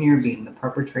Heinze Jr. being the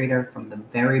perpetrator from the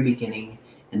very beginning,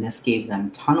 and this gave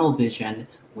them tunnel vision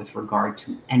with regard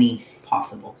to any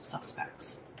possible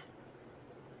suspects.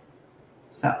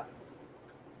 So,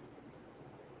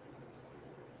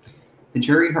 the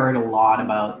jury heard a lot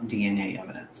about DNA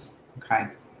evidence, okay?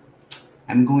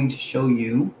 I'm going to show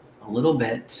you a little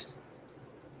bit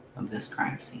of this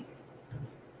crime scene.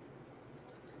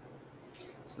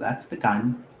 So that's the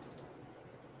gun.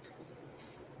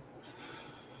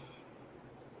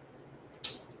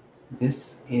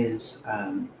 This is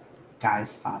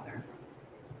Guy's father.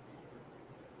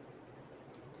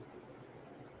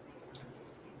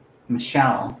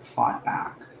 Michelle fought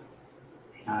back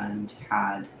and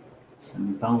had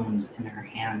some bones in her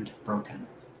hand broken.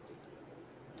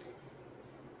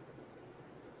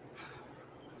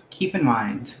 Keep in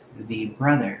mind, the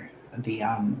brother, the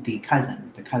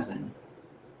cousin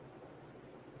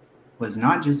was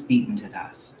not just beaten to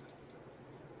death,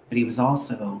 but he was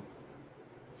also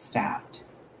stabbed.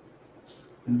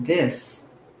 This,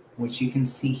 which you can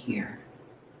see here,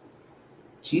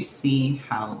 do you see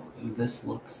how this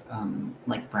looks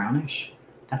like brownish?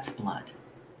 That's blood.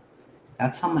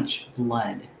 That's how much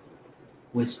blood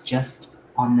was just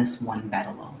on this one bed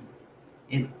alone.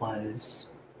 It was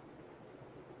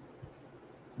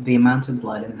the amount of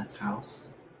blood in this house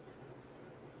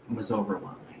was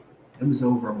overwhelming. It was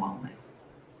overwhelming.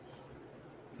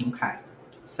 Okay,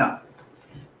 so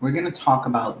we're going to talk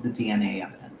about the DNA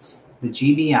evidence. The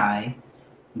GBI,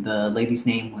 the lady's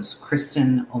name was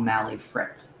Kristen O'Malley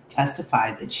Fripp,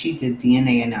 testified that she did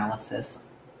DNA analysis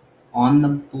on the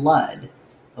blood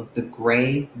of the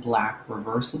gray-black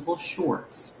reversible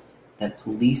shorts that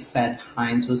police said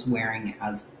Heinze was wearing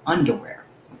as underwear,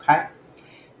 okay?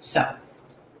 So,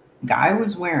 Guy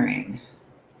was wearing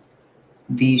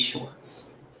these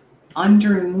shorts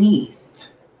underneath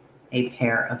a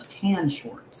pair of tan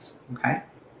shorts, okay?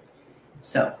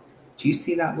 So, do you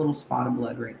see that little spot of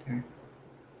blood right there?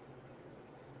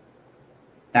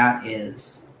 That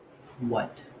is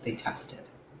what they tested.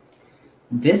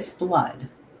 This blood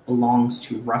belongs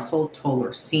to Russell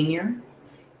Toller Sr.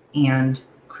 and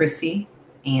Chrissy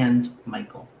and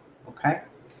Michael. Okay?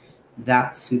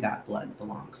 That's who that blood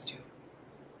belongs to.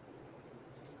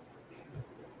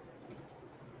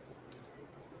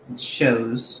 It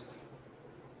shows,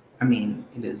 I mean,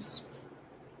 it is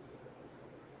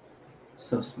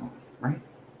so small, right?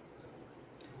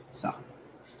 So,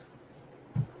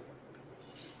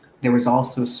 there was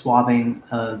also swabbing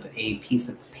of a piece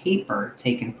of paper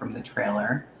taken from the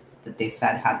trailer that they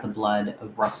said had the blood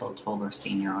of Russell Toller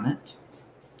Sr. on it.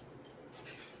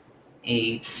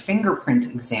 A fingerprint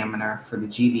examiner for the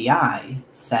GBI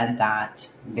said that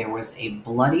there was a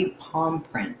bloody palm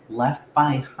print left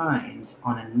by Heinze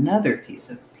on another piece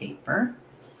of paper.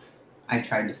 I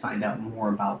tried to find out more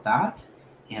about that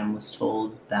and was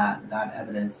told that that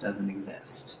evidence doesn't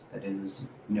exist, that it is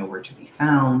nowhere to be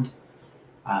found,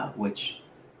 which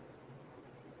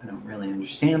I don't really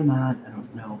understand that. I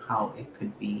don't know how it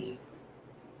could be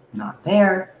not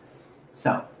there.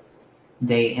 So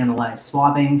they analyzed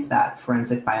swabbings that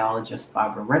forensic biologist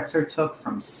Barbara Retzer took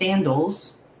from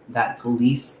sandals that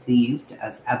police seized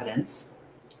as evidence.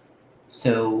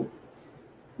 So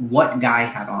what Guy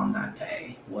had on that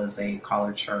day was a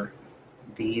collared shirt.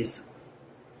 These,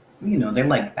 they're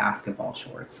like basketball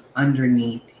shorts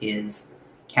underneath his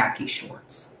khaki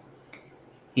shorts.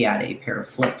 He had a pair of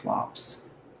flip-flops.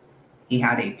 He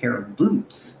had a pair of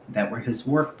boots that were his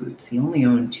work boots. He only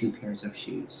owned 2 pairs of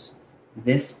shoes.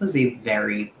 This was a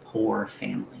very poor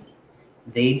family.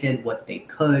 They did what they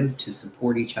could to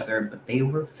support each other, but they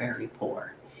were very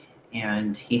poor.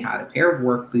 And he had a pair of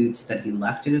work boots that he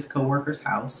left at his coworker's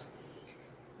house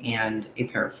and a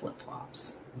pair of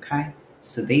flip-flops. Okay?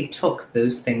 So they took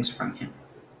those things from him.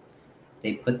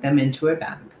 They put them into a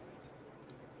bag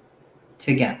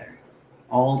together,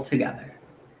 all together,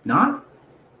 not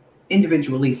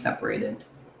individually separated,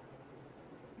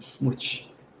 which,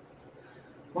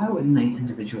 why wouldn't they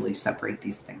individually separate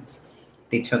these things?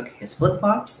 They took his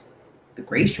flip-flops, the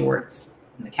gray shorts,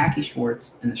 and the khaki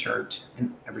shorts, and the shirt,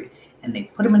 and they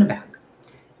put them in a bag.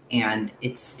 And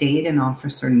it stayed in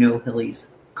Officer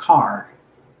Nohilly's car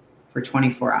for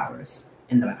 24 hours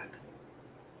in the bag.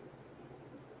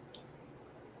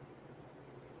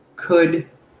 Could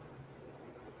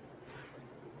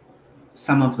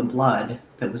some of the blood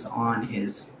that was on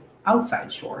his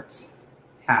outside shorts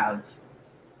have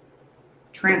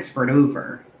transferred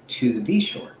over to these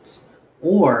shorts?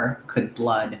 Or could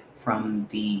blood from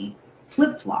the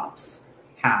flip-flops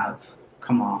have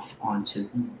come off onto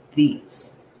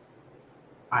these?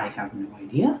 I have no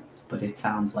idea, but it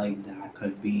sounds like that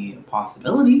could be a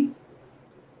possibility.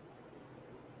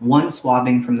 One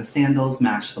swabbing from the sandals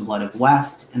matched the blood of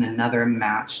West, and another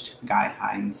matched Guy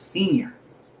Heinze Sr.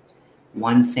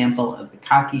 One sample of the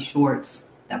khaki shorts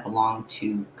that belonged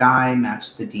to Guy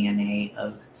matched the DNA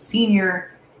of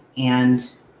Sr.,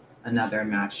 and another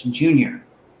matched Jr.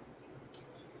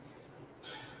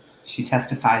 She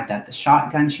testified that the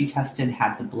shotgun she tested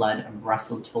had the blood of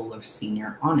Russell Toller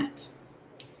Sr. on it.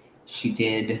 She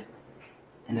did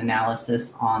an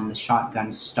analysis on the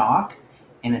shotgun stock,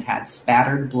 and it had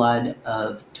spattered blood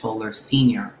of Toller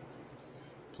Sr.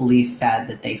 Police said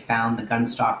that they found the gun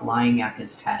stock lying at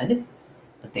his head,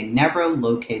 but they never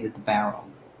located the barrel.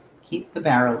 Keep the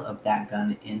barrel of that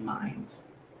gun in mind.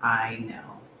 I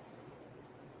know.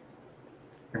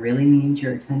 I really need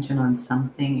your attention on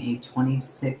something. A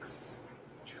 26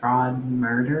 Trod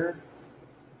murder.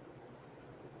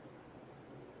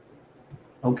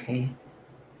 Okay.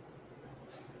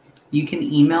 You can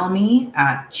email me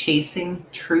at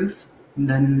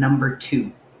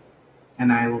chasingtruth2,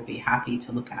 and I will be happy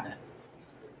to look at it.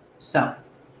 So,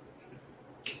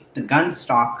 the gun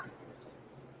stock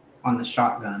on the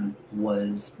shotgun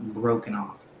was broken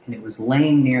off, and it was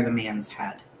laying near the man's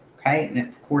head. Okay, and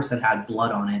of course it had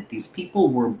blood on it. These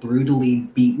people were brutally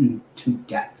beaten to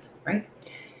death, right?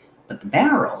 But the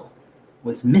barrel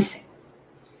was missing.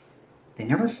 They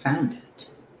never found it,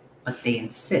 but they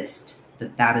insist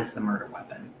that that is the murder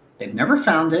weapon. They've never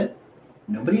found it.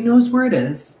 Nobody knows where it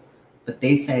is, but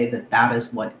they say that that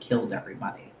is what killed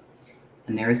everybody.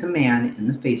 And there's a man in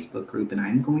the Facebook group, and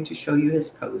I'm going to show you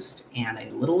his post and a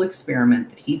little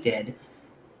experiment that he did.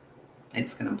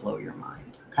 It's going to blow your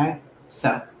mind, okay?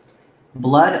 So,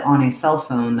 blood on a cell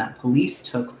phone that police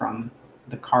took from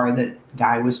the car that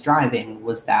Guy was driving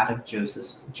was that of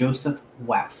Joseph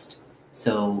West.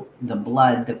 So the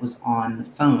blood that was on the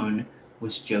phone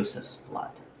was Joseph's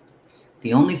blood.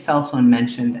 The only cell phone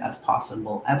mentioned as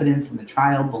possible evidence in the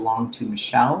trial belonged to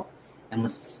Michelle and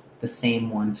was the same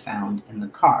one found in the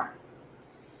car.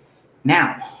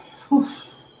 Now,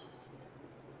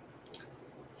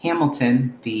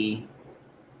 Hamilton, the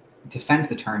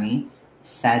defense attorney,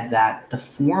 said that the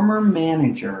former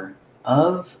manager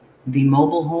of the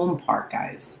mobile home park,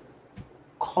 guys,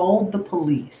 called the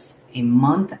police a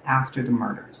month after the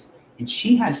murders, and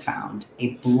she had found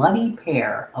a bloody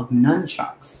pair of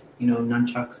nunchucks,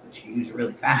 nunchucks that you use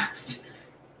really fast,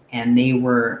 and they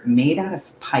were made out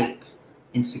of pipe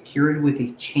and secured with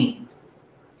a chain.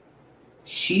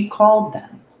 She called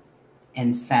them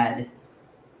and said,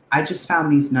 I just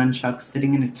found these nunchucks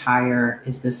sitting in a tire.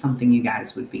 Is this something you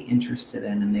guys would be interested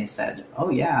in? And they said, oh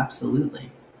yeah,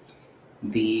 absolutely.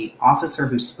 The officer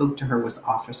who spoke to her was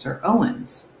Officer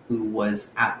Owens, who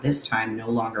was at this time no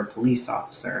longer a police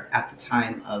officer at the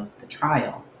time of the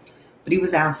trial. But he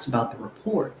was asked about the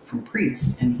report from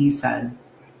Priest, and he said,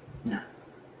 no,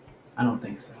 I don't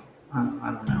think so. I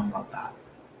don't know about that.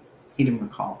 He didn't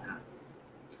recall that.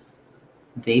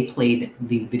 They played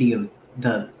the video,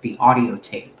 the audio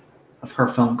tape of her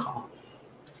phone call,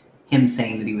 him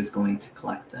saying that he was going to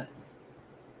collect it.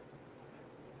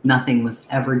 Nothing was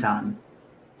ever done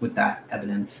with that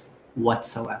evidence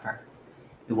whatsoever.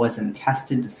 It wasn't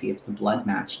tested to see if the blood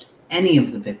matched any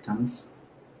of the victims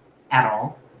at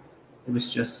all. It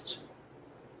was just,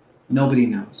 nobody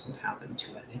knows what happened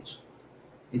to it.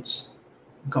 It's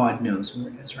God knows where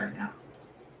it is right now.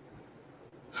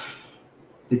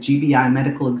 The GBI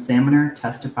medical examiner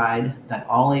testified that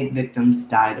all 8 victims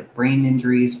died of brain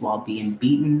injuries while being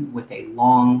beaten with a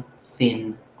long,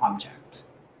 thin object.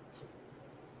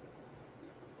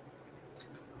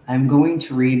 I'm going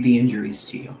to read the injuries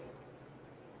to you.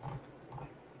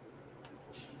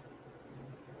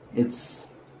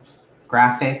 It's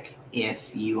graphic.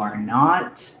 If you are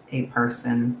not a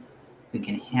person who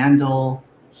can handle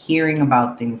hearing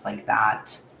about things like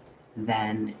that,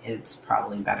 then it's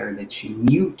probably better that you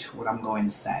mute what I'm going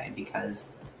to say,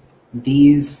 because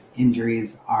these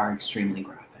injuries are extremely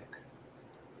graphic.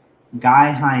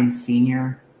 Guy Heinze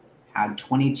Sr. had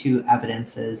 22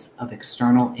 evidences of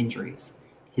external injuries.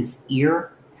 His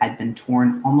ear had been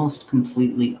torn almost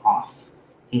completely off.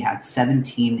 He had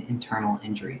 17 internal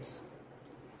injuries.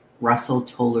 Russell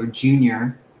Toller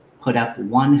Jr. put up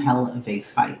one hell of a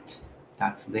fight.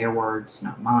 That's their words,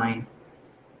 not mine.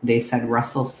 They said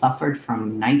Russell suffered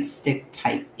from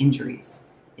nightstick-type injuries,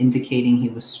 indicating he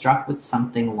was struck with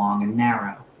something long and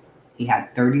narrow. He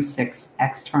had 36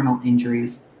 external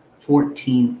injuries,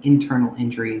 14 internal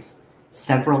injuries.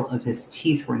 Several of his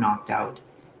teeth were knocked out.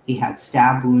 He had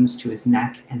stab wounds to his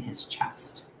neck and his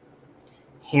chest.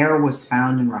 Hair was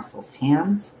found in Russell's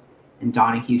hands, and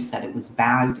Donahue said it was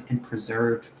bagged and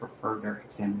preserved for further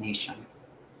examination.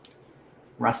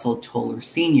 Russell Toller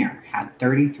Sr. had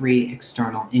 33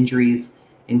 external injuries,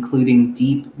 including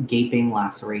deep, gaping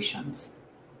lacerations.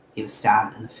 He was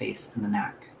stabbed in the face and the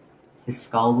neck. His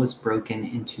skull was broken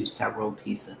into several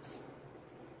pieces.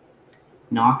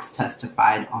 Knox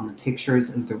testified on the pictures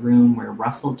of the room where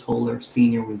Russell Toller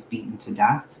Sr. was beaten to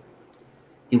death.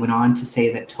 He went on to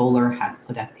say that Toller had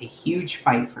put up a huge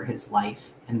fight for his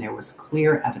life, and there was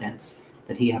clear evidence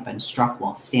that he had been struck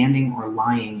while standing or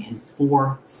lying in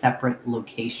 4 separate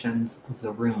locations of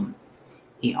the room.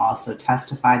 He also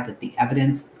testified that the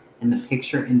evidence in the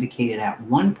picture indicated at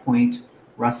one point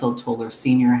Russell Toller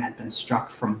Sr. had been struck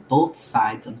from both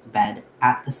sides of the bed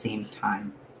at the same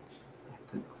time.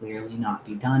 That could clearly not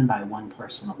be done by one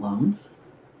person alone.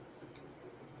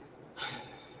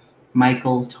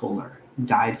 Michael Toller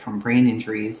died from brain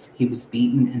injuries. He was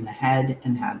beaten in the head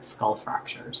and had skull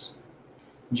fractures.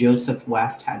 Joseph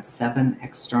West had 7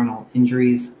 external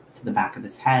injuries to the back of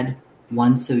his head,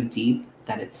 one so deep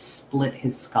that it split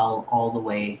his skull all the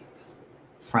way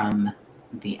from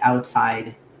the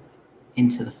outside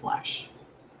into the flesh.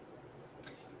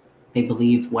 They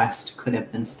believe West could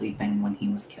have been sleeping when he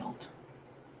was killed.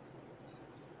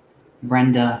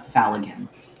 Brenda Falligan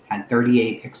had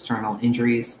 38 external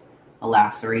injuries, a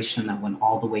laceration that went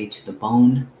all the way to the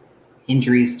bone,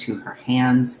 injuries to her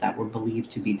hands that were believed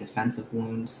to be defensive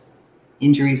wounds,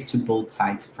 injuries to both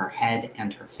sides of her head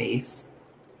and her face.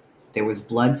 There was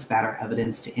blood spatter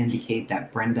evidence to indicate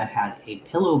that Brenda had a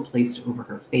pillow placed over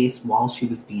her face while she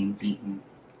was being beaten.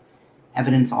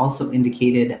 Evidence also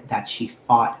indicated that she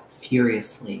fought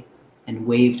furiously and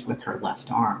waved with her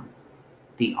left arm.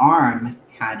 The arm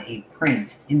had a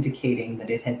print indicating that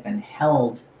it had been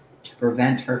held to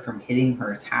prevent her from hitting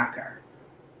her attacker.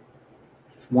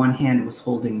 If one hand was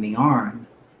holding the arm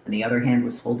and the other hand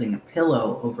was holding a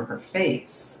pillow over her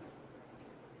face,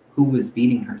 who was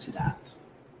beating her to death?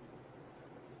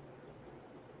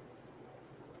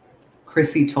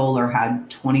 Chrissy Toller had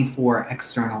 24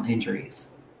 external injuries.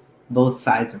 Both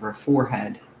sides of her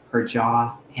forehead, her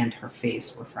jaw, and her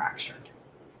face were fractured.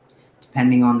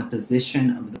 Depending on the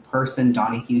position of the person,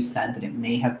 Donahue said that it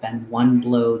may have been one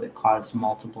blow that caused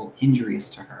multiple injuries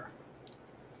to her.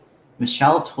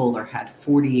 Michelle Toller had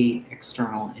 48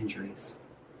 external injuries: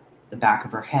 the back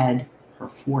of her head, her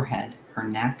forehead, her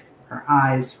neck, her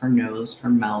eyes, her nose,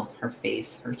 her mouth, her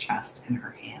face, her chest, and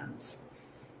her hands.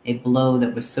 A blow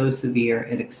that was so severe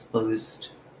it exposed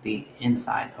the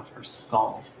inside of her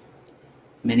skull.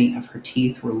 Many of her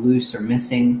teeth were loose or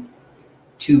missing.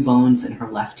 2 bones in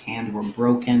her left hand were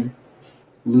broken.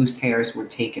 Loose hairs were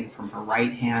taken from her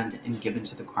right hand and given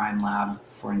to the crime lab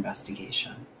for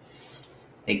investigation.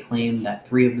 They claimed that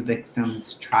 3 of the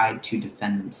victims tried to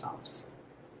defend themselves.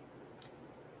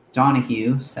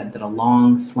 Donahue said that a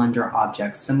long, slender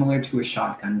object similar to a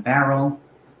shotgun barrel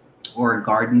or a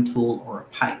garden tool or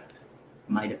a pipe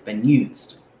might have been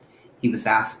used. He was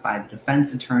asked by the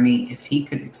defense attorney if he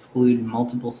could exclude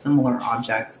multiple similar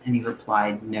objects, and he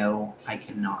replied, "No, I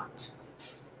cannot."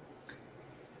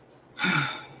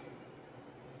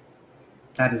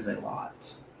 That is a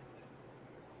lot.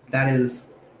 That is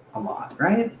a lot,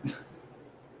 right?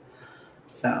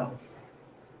 So,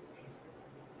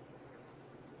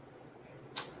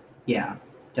 yeah,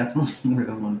 definitely more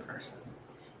than one person.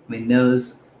 I mean,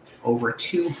 those over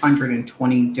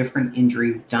 220 different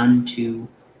injuries done to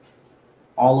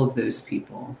all of those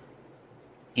people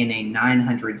in a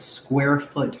 900 square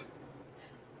foot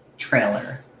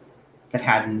trailer that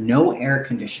had no air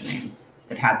conditioning,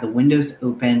 that had the windows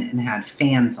open and had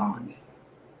fans on.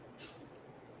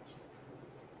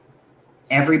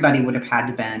 Everybody would have had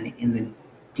to been in the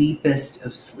deepest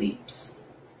of sleeps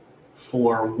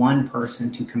for one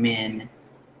person to come in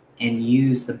and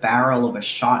use the barrel of a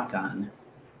shotgun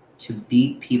to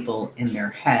beat people in their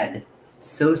head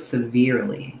so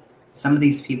severely. Some of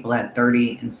these people had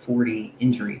 30 and 40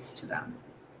 injuries to them.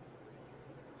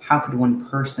 How could one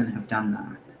person have done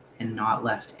that and not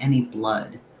left any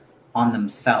blood on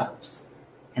themselves?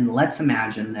 And let's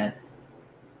imagine that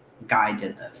the guy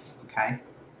did this, okay?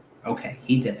 Okay,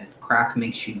 he did it. Crack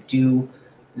makes you do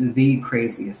the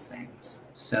craziest things.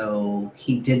 So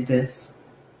he did this.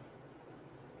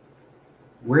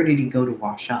 Where did he go to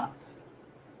wash up?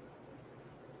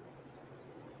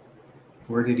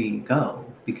 Where did he go?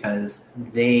 Because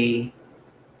they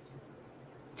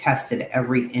tested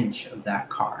every inch of that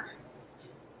car,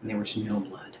 and there was no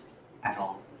blood at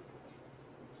all.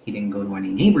 He didn't go to any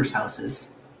neighbors'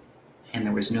 houses, and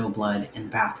there was no blood in the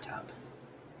bathtub.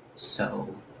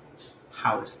 So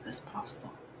how is this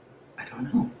possible? I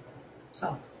don't know.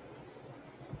 So,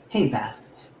 hey, Beth,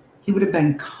 he would have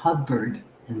been covered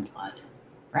in blood,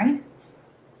 right?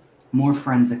 More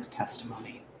forensics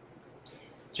testimony.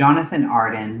 Jonathan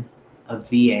Arden of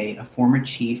VA, a former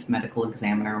chief medical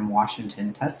examiner in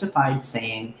Washington, testified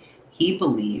saying he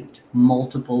believed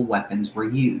multiple weapons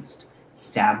were used,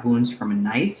 stab wounds from a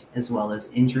knife, as well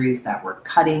as injuries that were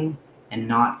cutting and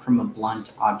not from a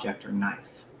blunt object or knife.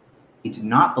 He did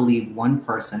not believe one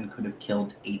person could have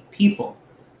killed 8 people.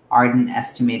 Arden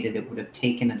estimated it would have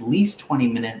taken at least 20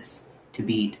 minutes to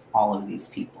beat all of these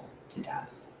people to death.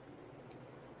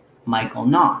 Michael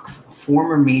Knox, a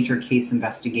former major case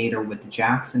investigator with the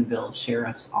Jacksonville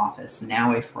Sheriff's Office,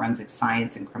 now a forensic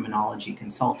science and criminology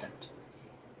consultant.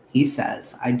 He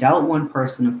says, "I doubt one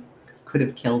person could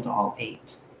have killed all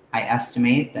 8. I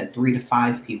estimate that 3 to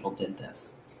 5 people did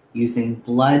this. Using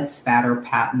blood spatter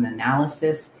pattern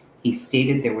analysis, he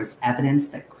stated there was evidence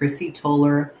that Chrissy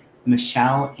Toller,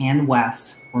 Michelle, and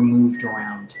Wes were moved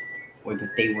around, or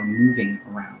that they were moving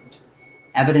around.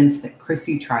 Evidence that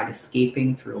Chrissy tried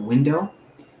escaping through a window.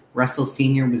 Russell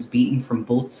Sr. was beaten from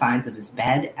both sides of his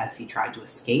bed as he tried to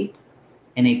escape,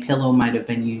 and a pillow might have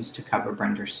been used to cover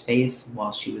Brenda's face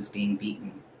while she was being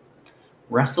beaten.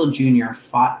 Russell Jr.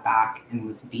 fought back and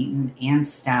was beaten and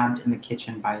stabbed in the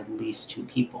kitchen by at least 2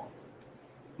 people."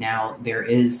 Now, there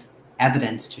is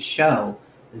evidence to show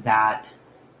that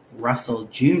Russell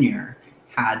Jr.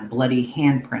 had bloody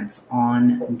handprints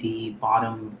on the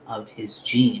bottom of his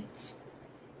jeans,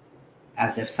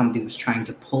 as if somebody was trying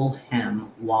to pull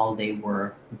him while they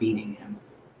were beating him.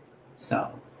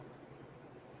 So,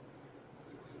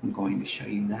 I'm going to show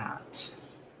you that.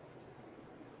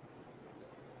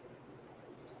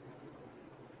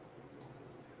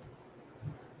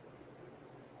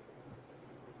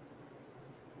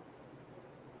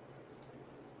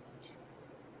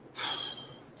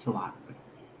 It's a lot.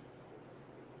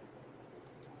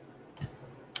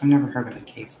 I've never heard of a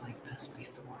case like this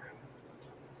before.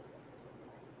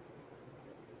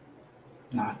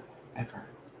 Not ever.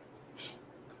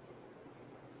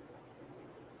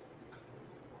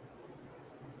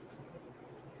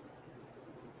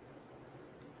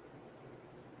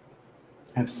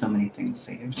 I have so many things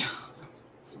saved.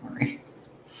 Sorry.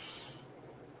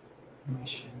 Let me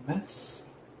show this.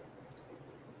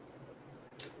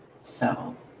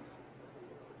 So,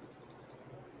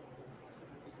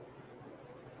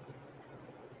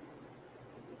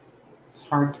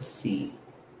 hard to see,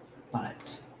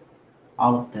 but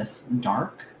all of this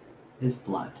dark is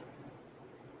blood.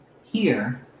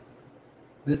 Here,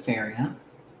 this area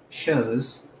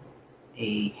shows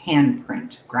a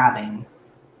handprint grabbing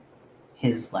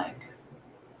his leg.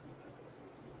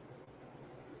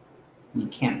 You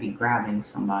can't be grabbing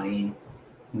somebody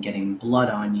and getting blood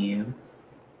on you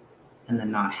and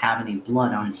then not have any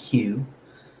blood on you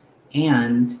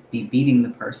and be beating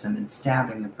the person and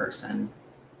stabbing the person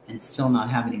and still not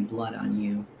have any blood on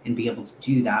you and be able to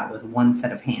do that with one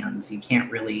set of hands. You can't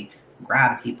really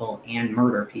grab people and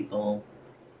murder people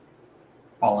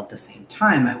all at the same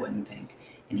time, I wouldn't think.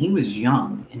 And he was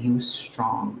young and he was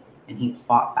strong and he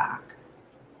fought back.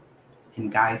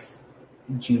 And Guy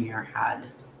Jr. had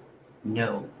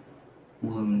no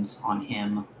wounds on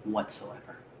him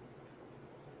whatsoever.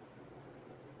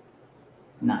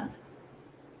 None.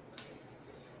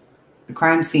 The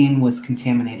crime scene was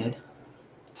contaminated.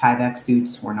 Tyvek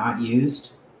suits were not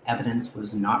used. Evidence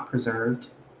was not preserved.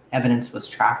 Evidence was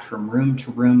tracked from room to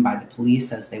room by the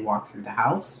police as they walked through the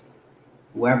house.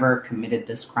 Whoever committed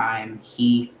this crime,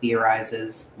 he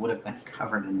theorizes, would have been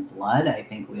covered in blood. I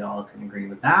think we all can agree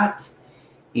with that.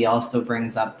 He also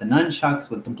brings up the nunchucks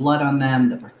with the blood on them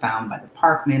that were found by the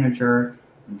park manager.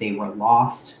 They were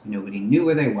lost. Nobody knew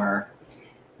where they were.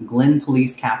 Glen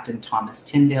Police Captain Thomas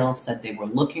Tyndale said they were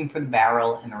looking for the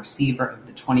barrel and the receiver of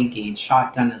the 20-gauge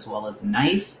shotgun as well as a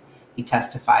knife. He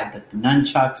testified that the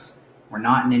nunchucks were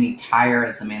not in any tire,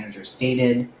 as the manager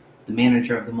stated. The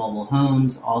manager of the mobile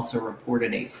homes also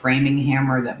reported a framing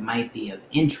hammer that might be of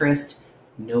interest.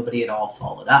 Nobody at all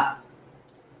followed up.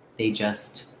 They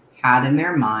just had in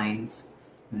their minds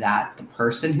that the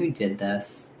person who did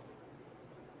this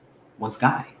was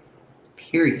Guy.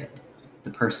 Period.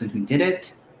 The person who did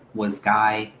it was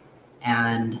Guy,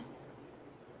 and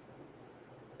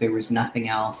there was nothing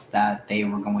else that they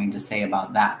were going to say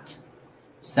about that.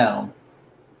 So,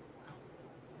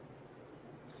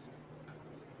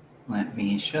 let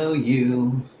me show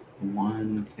you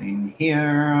one thing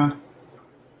here.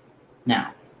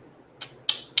 Now,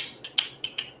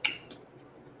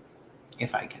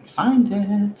 if I can find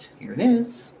it, here it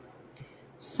is.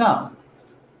 So,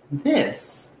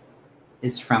 this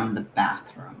is from the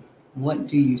bathroom. What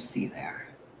do you see there?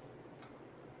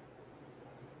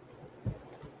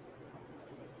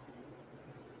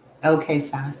 Okay,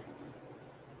 Sass.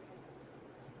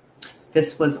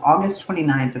 This was August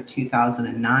 29th of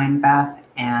 2009, Beth,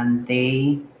 and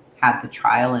they had the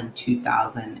trial in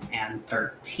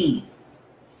 2013.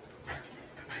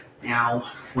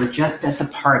 Now, we're just at the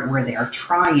part where they are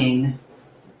trying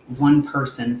one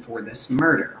person for this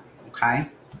murder, okay?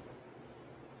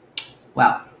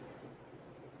 Well,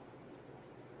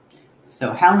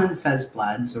 so Helen says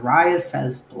blood, Zariah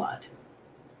says blood.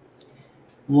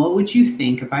 What would you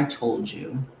think if I told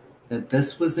you that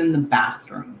this was in the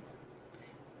bathroom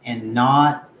and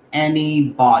not any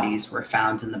bodies were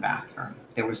found in the bathroom?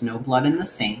 There was no blood in the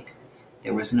sink.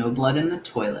 There was no blood in the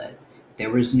toilet.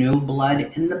 There was no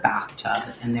blood in the bathtub,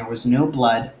 and there was no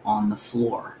blood on the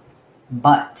floor.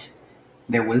 But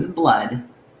there was blood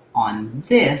on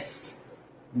this,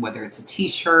 whether it's a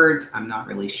t-shirt, I'm not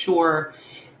really sure.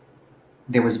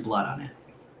 There was blood on it.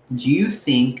 Do you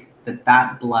think that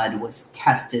that blood was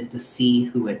tested to see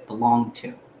who it belonged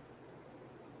to?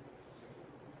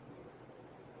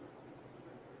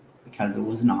 Because it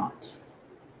was not.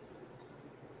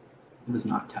 It was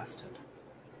not tested.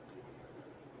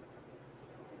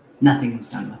 Nothing was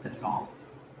done with it at all.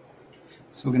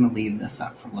 So we're going to leave this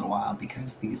up for a little while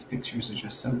because these pictures are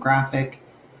just so graphic.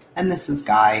 And this is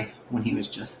Guy when he was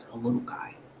just a little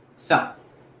guy. So,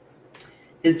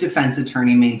 his defense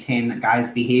attorney maintained that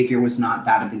Guy's behavior was not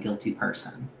that of a guilty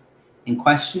person. In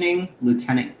questioning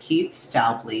Lieutenant Keith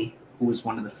Stalvey, who was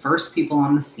one of the first people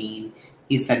on the scene,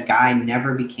 he said Guy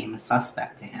never became a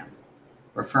suspect to him.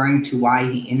 Referring to why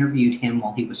he interviewed him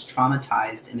while he was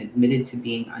traumatized and admitted to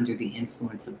being under the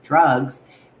influence of drugs,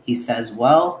 he says,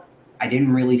 well, I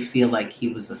didn't really feel like he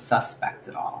was a suspect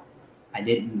at all. I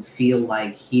didn't feel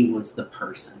like he was the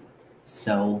person.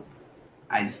 So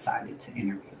I decided to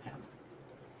interview him.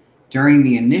 During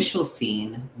the initial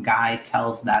scene, Guy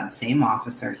tells that same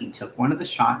officer he took one of the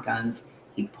shotguns,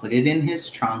 he put it in his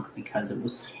trunk because it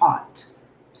was hot,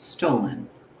 stolen.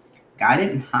 Guy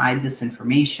didn't hide this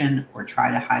information or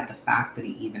try to hide the fact that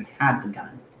he even had the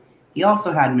gun. He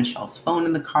also had Michelle's phone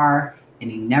in the car, and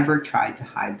he never tried to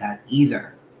hide that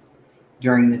either.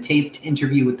 During the taped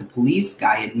interview with the police,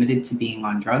 Guy admitted to being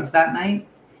on drugs that night.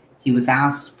 He was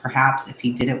asked perhaps if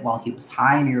he did it while he was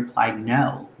high, and he replied,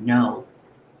 no,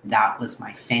 that was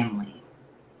my family.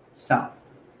 So,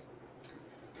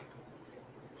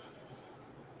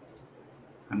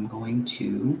 I'm going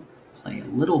to play a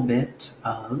little bit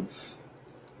of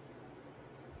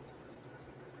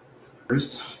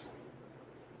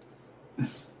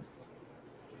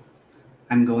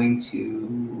I'm going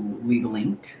to leave a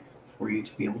link for you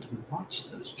to be able to watch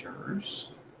those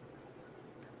jurors,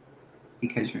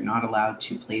 because you're not allowed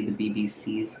to play the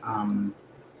BBC's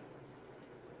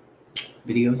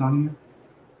videos on you,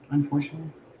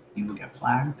 unfortunately. You will get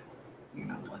flagged. You're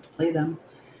not allowed to play them.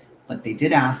 But they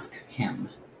did ask him,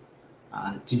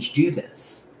 did you do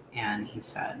this? And he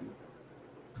said,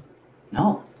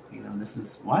 no. This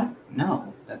is what?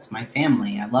 No, that's my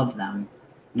family. I love them.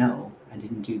 No, I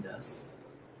didn't do this.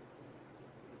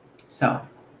 So,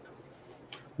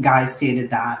 Guy stated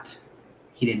that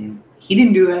he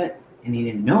didn't do it, and he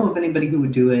didn't know of anybody who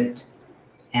would do it,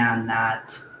 and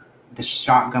that the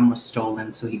shotgun was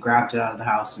stolen, so he grabbed it out of the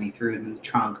house and he threw it in the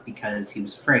trunk because he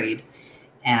was afraid.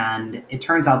 And it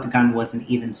turns out the gun wasn't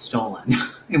even stolen.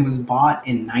 It was bought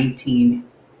in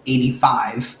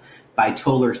 1985 by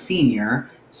Toller Sr.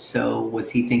 So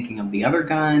was he thinking of the other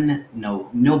gun? No,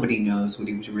 nobody knows what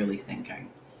he was really thinking.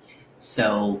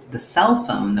 So the cell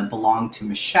phone that belonged to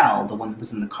Michelle, the one that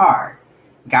was in the car,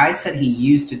 Guy said he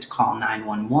used it to call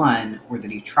 911, or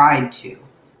that he tried to.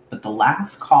 But the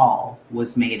last call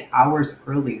was made hours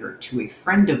earlier to a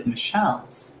friend of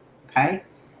Michelle's. Okay?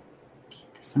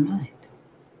 Keep this in mind.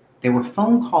 There were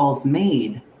phone calls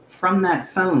made from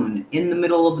that phone in the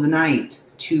middle of the night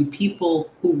to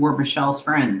people who were Michelle's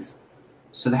friends.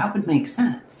 So that would make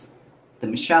sense that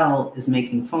Michelle is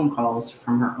making phone calls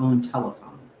from her own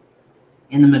telephone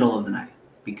in the middle of the night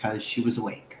because she was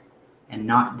awake and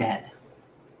not dead.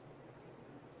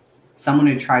 Someone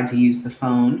had tried to use the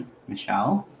phone,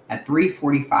 Michelle, at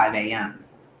 3:45 a.m.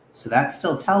 So that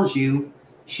still tells you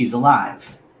she's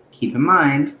alive. Keep in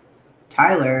mind,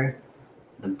 Tyler,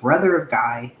 the brother of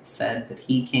Guy, said that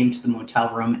he came to the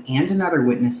motel room, and another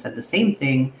witness said the same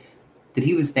thing, that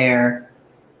he was there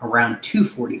around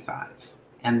 2:45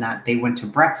 and that they went to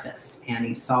breakfast, and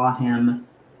he saw him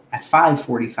at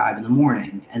 5:45 in the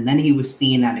morning, and then he was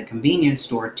seen at a convenience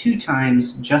store 2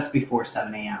 times just before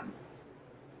 7 a.m.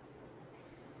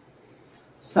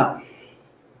 So,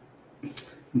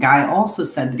 Guy also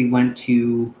said that he went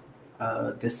to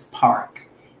this park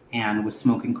and was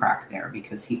smoking crack there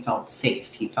because he felt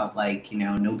safe. He felt like,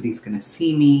 nobody's going to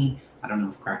see me. I don't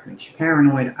know if crack makes you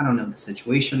paranoid. I don't know the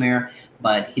situation there,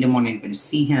 but he didn't want anybody to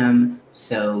see him.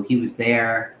 So he was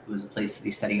there. It was a place that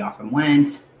he said he often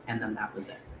went, and then that was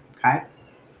it. Okay?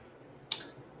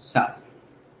 So,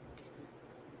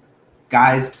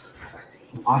 Guy's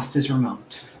lost his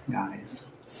remote, guys.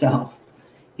 So,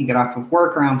 he got off of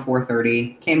work around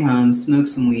 4:30, came home, smoked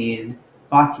some weed,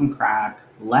 bought some crack,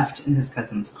 left in his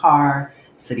cousin's car,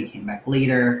 said he came back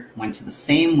later, went to the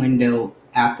same window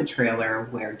at the trailer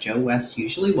where Joe West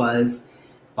usually was,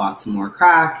 bought some more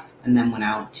crack, and then went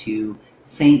out to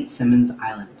St. Simons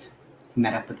Island. He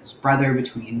met up with his brother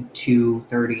between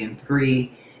 2:30 and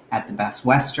 3 at the Best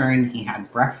Western. He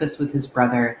had breakfast with his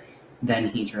brother, then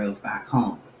he drove back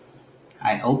home.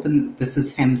 This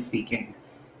is him speaking.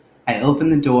 I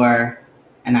opened the door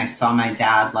and I saw my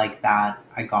dad like that.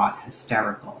 I got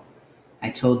hysterical.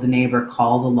 I told the neighbor,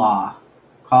 call the law.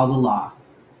 Call the law.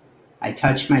 I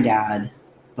touched my dad,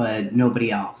 but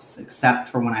nobody else, except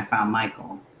for when I found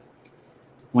Michael.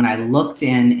 When I looked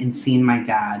in and seen my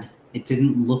dad, it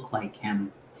didn't look like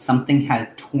him. Something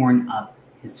had torn up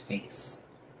his face.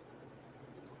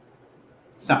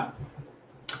 So,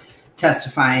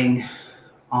 testifying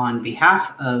on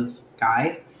behalf of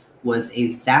Guy was a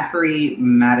Zachary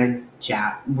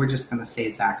Mattajat. We're just going to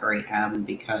say Zachary M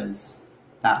because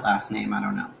that last name, I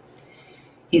don't know.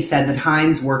 He said that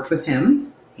Heinze worked with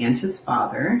him and his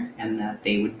father and that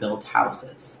they would build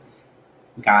houses.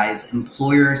 Guy's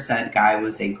employer said Guy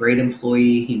was a great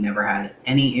employee. He never had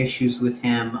any issues with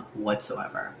him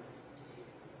whatsoever.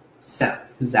 So,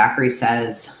 Zachary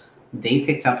says they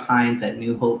picked up Heinze at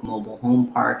New Hope Mobile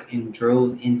Home Park and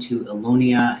drove into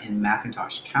Elonia in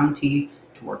McIntosh County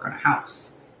to work on a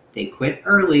house. They quit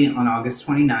early on August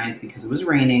 29th because it was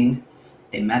raining.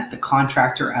 They met the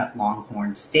contractor at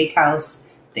Longhorn Steakhouse.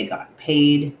 They got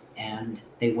paid, and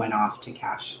they went off to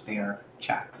cash their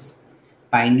checks.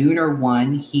 By noon or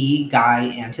 1, he, Guy,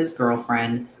 and his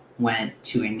girlfriend went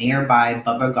to a nearby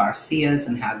Bubba Garcia's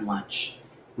and had lunch.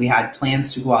 We had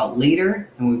plans to go out later,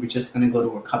 and we were just going to go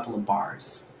to a couple of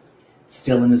bars.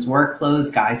 Still in his work clothes,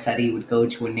 Guy said he would go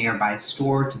to a nearby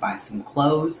store to buy some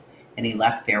clothes, and he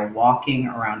left there walking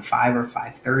around 5 or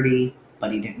 5:30,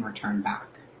 but he didn't return back.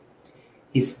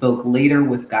 He spoke later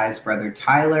with Guy's brother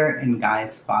Tyler and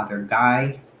Guy's father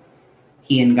Guy.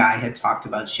 He and Guy had talked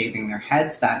about shaving their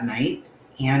heads that night,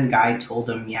 And Guy told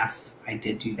him, yes, I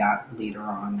did do that later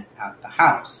on at the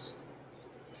house.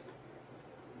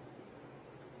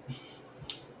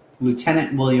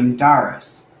 Lieutenant William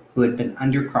Darris, who had been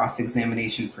under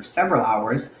cross-examination for several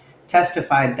hours,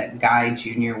 testified that Guy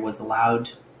Jr. was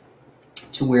allowed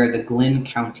to wear to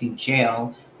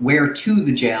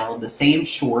the jail the same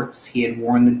shorts he had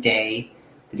worn the day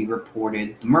that he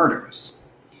reported the murders.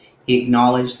 He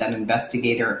acknowledged that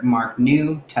investigator Mark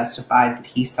New testified that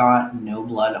he saw no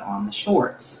blood on the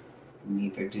shorts.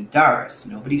 Neither did Darris.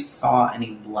 Nobody saw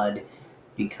any blood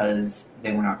because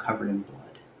they were not covered in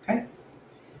blood. Okay.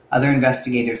 Other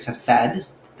investigators have said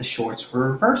that the shorts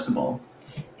were reversible,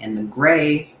 and the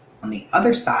gray on the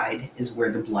other side is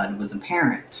where the blood was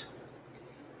apparent.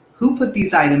 Who put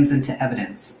these items into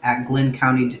evidence at Glynn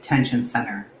County Detention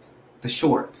Center? The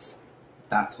shorts.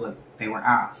 That's what they were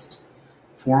asked.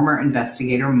 Former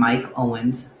investigator Mike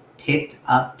Owens picked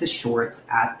up the shorts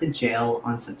at the jail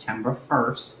on September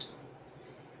 1st,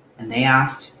 and they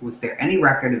asked, was there any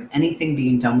record of anything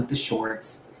being done with the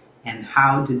shorts, and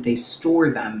how did they store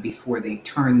them before they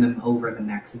turned them over the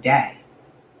next day?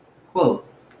 Quote,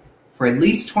 for at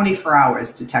least 24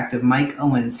 hours, Detective Mike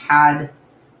Owens had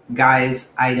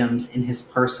Guy's items in his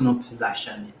personal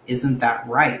possession. Isn't that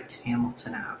right?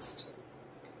 Hamilton asked.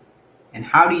 And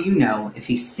how do you know if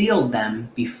he sealed them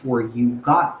before you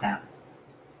got them?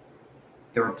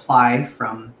 The reply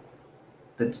from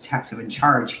the detective in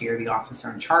charge here, the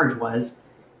officer in charge, was,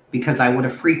 because I would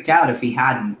have freaked out if he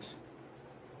hadn't.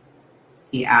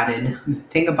 He added, the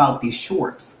thing about these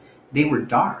shorts, they were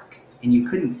dark and you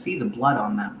couldn't see the blood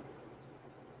on them.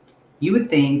 You would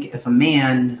think if a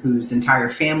man whose entire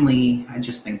family had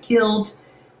just been killed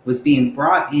was being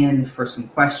brought in for some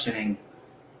questioning,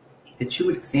 that you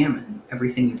would examine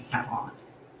everything that he had on.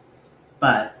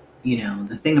 But,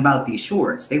 the thing about these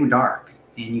shorts, they were dark,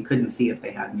 and you couldn't see if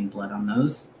they had any blood on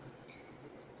those.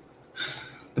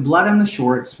 The blood on the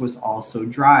shorts was also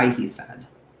dry, he said.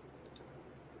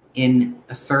 In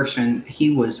assertion,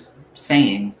 he was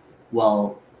saying,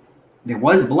 well, there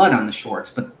was blood on the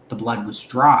shorts, but the blood was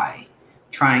dry,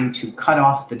 trying to cut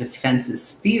off the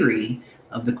defense's theory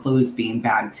of the clothes being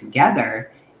bagged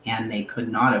together and they could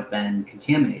not have been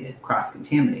contaminated,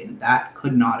 cross-contaminated. That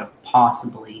could not have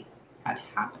possibly had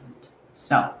happened.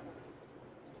 So,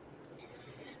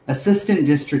 Assistant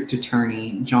District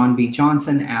Attorney John B.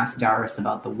 Johnson asked Darris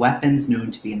about the weapons known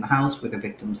to be in the house where the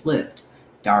victims lived.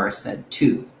 Darris said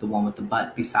 2, the one with the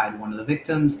butt beside one of the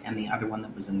victims and the other one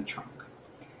that was in the trunk.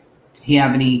 Did he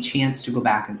have any chance to go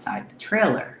back inside the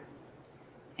trailer?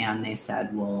 And they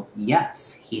said, well,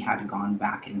 yes, he had gone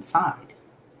back inside.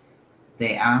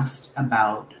 They asked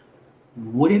about,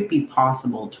 would it be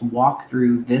possible to walk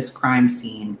through this crime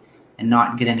scene and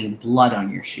not get any blood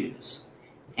on your shoes?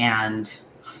 And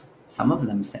some of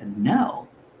them said no.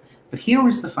 But here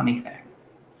was the funny thing.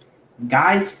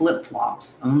 Guy's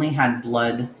flip-flops only had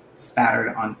blood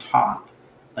spattered on top,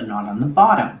 but not on the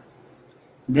bottom.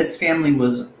 This family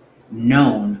was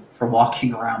known for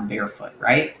walking around barefoot,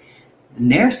 right?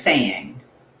 And they're saying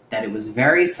that it was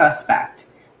very suspect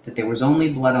that there was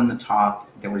only blood on the top,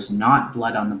 there was not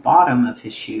blood on the bottom of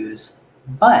his shoes,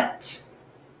 but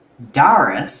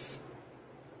Darris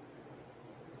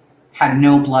had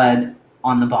no blood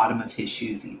on the bottom of his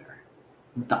shoes either.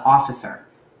 The officer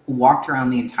who walked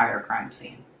around the entire crime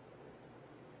scene.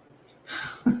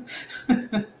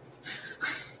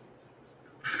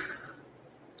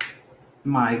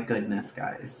 My goodness,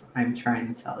 guys, I'm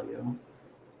trying to tell you.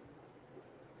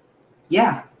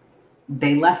 Yeah,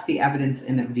 they left the evidence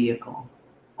in a vehicle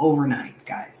overnight,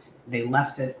 guys. They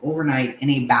left it overnight in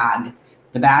a bag.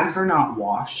 The bags are not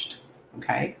washed,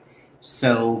 okay?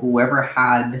 So whoever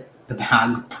had the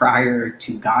bag prior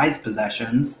to Guy's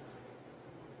possessions,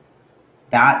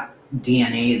 that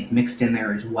DNA is mixed in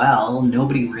there as well.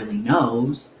 Nobody really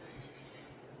knows.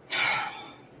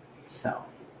 So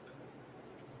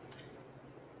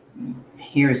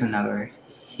here's another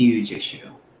huge issue.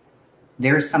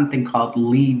 There's something called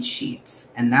lead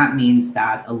sheets, and that means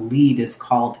that a lead is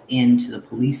called into the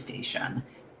police station,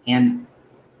 and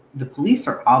the police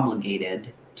are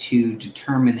obligated to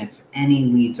determine if any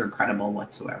leads are credible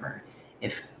whatsoever,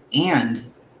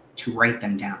 and to write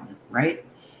them down, right?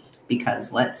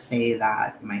 Because let's say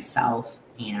that myself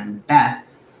and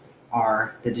Beth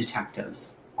are the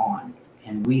detectives on,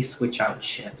 and we switch out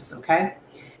shifts, okay?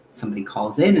 Somebody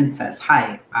calls in and says,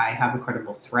 hi, I have a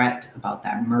credible threat about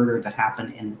that murder that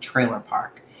happened in the trailer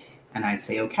park. And I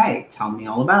say, okay, tell me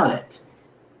all about it.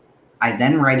 I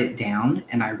then write it down,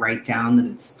 and I write down that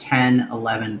it's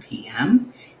 10:11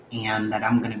 p.m. and that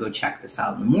I'm going to go check this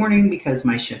out in the morning because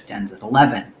my shift ends at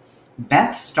 11.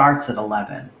 Beth starts at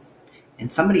 11,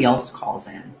 and somebody else calls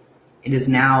in, it is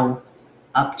now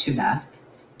up to Beth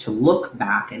to look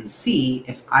back and see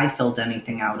if I filled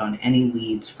anything out on any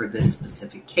leads for this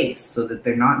specific case, so that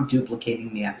they're not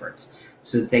duplicating the efforts,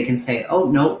 so that they can say, oh,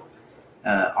 nope,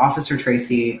 Officer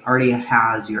Tracy already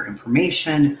has your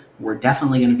information. We're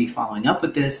definitely going to be following up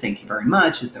with this. Thank you very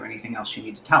much. Is there anything else you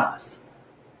need to tell us?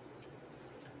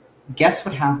 Guess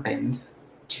what happened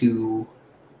to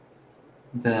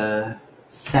the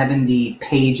 70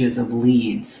 pages of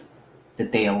leads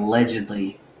that they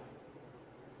allegedly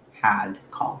had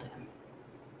called in?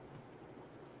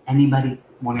 Anybody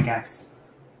want to guess?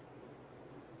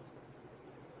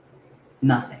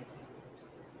 Nothing.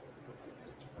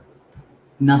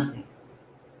 Nothing.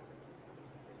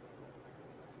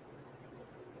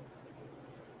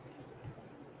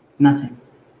 Nothing.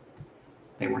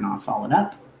 They were not followed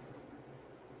up.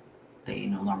 They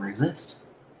no longer exist.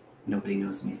 Nobody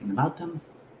knows anything about them.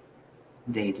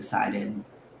 They decided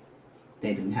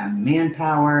they didn't have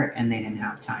manpower and they didn't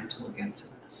have time to look into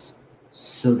this.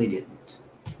 So they didn't.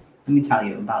 Let me tell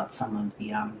you about some of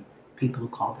the people who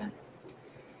called in.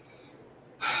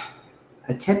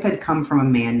 A tip had come from a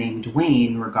man named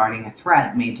Dwayne regarding a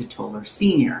threat made to Toller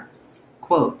Sr.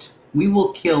 Quote, "We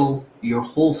will kill your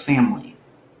whole family."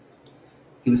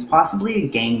 He was possibly a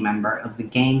gang member of the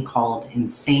gang called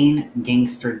Insane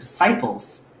Gangster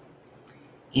Disciples.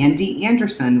 Andy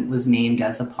Anderson was named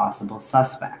as a possible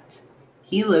suspect.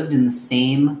 He lived in the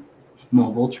same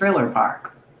mobile trailer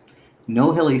park.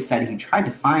 No Hilly said he tried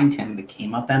to find him but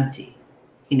came up empty.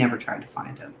 He never tried to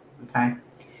find him, okay?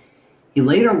 He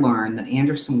later learned that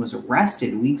Anderson was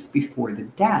arrested weeks before the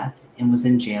death and was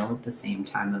in jail at the same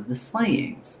time of the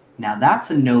slayings. Now that's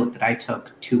a note that I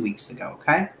took 2 weeks ago,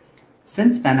 okay?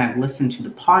 Since then, I've listened to the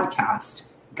podcast,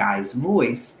 Guy's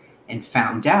Voice, and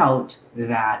found out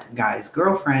that Guy's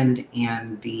girlfriend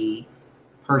and the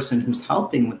person who's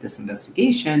helping with this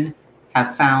investigation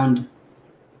have found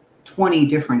 20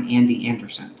 different Andy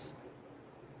Andersons,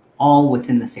 all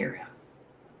within this area,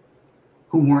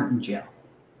 who weren't in jail,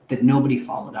 that nobody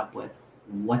followed up with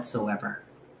whatsoever.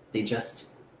 They just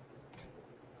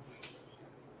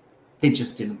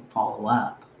didn't follow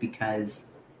up because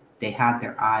they had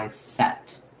their eyes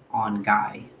set on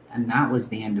Guy, and that was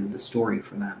the end of the story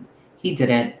for them. He did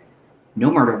it. No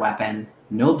murder weapon,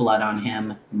 no blood on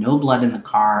him, no blood in the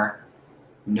car,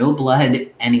 no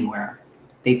blood anywhere.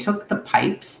 They took the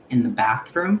pipes in the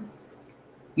bathroom,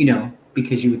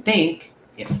 because you would think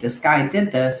if this guy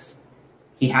did this,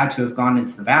 he had to have gone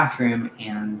into the bathroom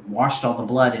and washed all the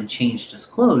blood and changed his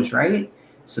clothes, right?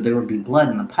 So there would be blood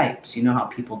in the pipes. You know how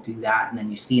people do that, and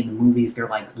then you see in the movies they're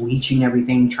like bleaching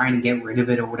everything, trying to get rid of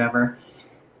it or whatever.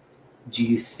 Do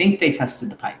you think they tested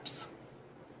the pipes?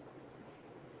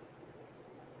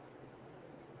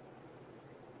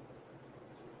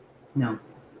 No,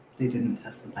 they didn't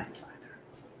test the pipes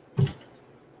either.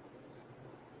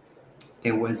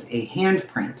 There was a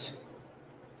handprint.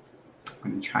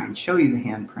 I'm going to try and show you the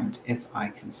handprint if I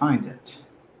can find it.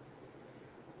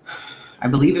 I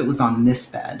believe it was on this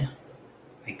bed.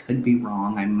 I could be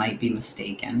wrong. I might be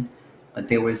mistaken. But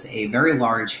there was a very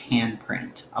large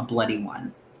handprint, a bloody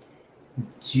one.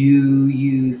 Do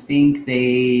you think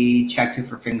they checked it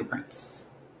for fingerprints?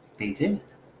 They did.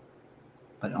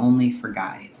 But only for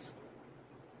Guy's.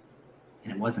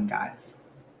 And it wasn't Guy's.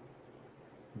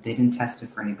 They didn't test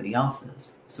it for anybody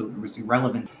else's. So it was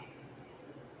irrelevant.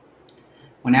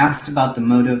 When asked about the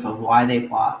motive of why they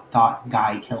thought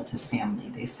Guy killed his family,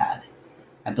 they said,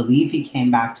 "I believe he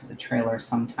came back to the trailer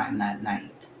sometime that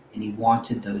night, and he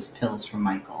wanted those pills from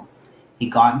Michael. He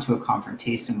got into a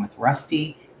confrontation with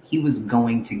Rusty. He was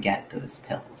going to get those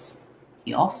pills.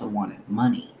 He also wanted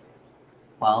money."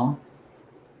 Well,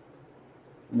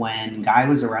 when Guy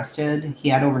was arrested, he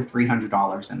had over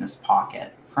 $300 in his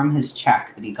pocket from his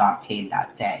check that he got paid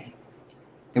that day.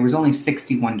 There was only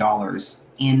 $61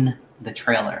 in the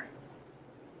trailer.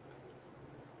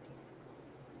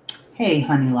 Hey,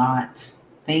 honey lot.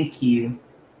 Thank you.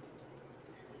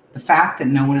 The fact that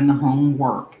no one in the home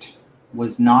worked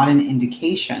was not an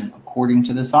indication, according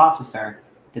to this officer,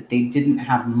 that they didn't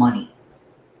have money.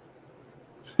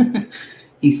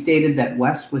 He stated that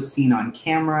West was seen on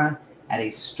camera at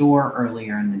a store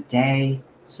earlier in the day,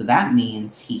 so that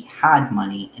means he had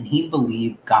money and he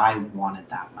believed Guy wanted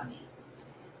that money.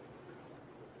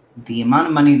 The amount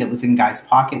of money that was in Guy's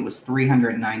pocket was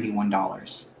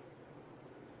 $391.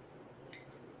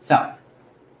 So,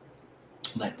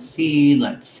 let's see.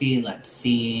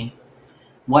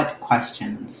 What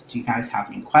questions? Do you guys have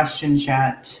any questions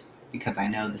yet? Because I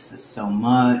know this is so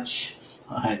much,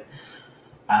 but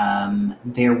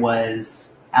there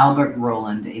was Albert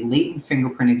Rowland, a latent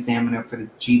fingerprint examiner for the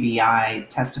GBI,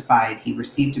 testified he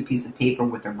received a piece of paper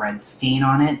with a red stain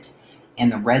on it,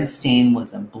 and the red stain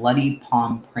was a bloody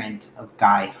palm print of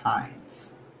Guy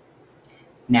Heinze.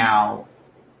 Now,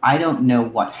 I don't know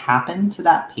what happened to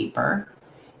that paper,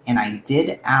 and I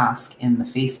did ask in the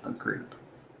Facebook group,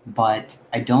 but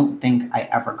I don't think I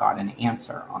ever got an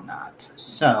answer on that.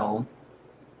 So,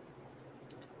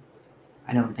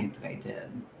 I don't think that I did.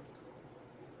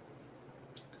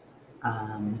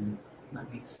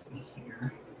 Let me see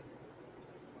here.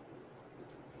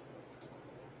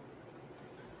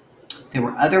 There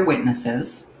were other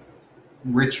witnesses.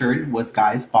 Richard was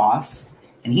Guy's boss,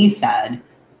 and he said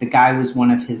the Guy was one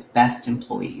of his best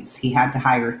employees. He had to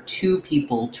hire 2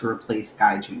 people to replace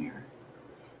Guy Jr.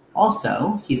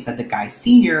 Also, he said that Guy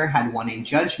Sr. had won a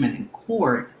judgment in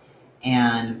court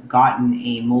and gotten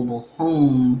a mobile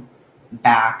home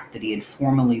back that he had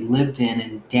formerly lived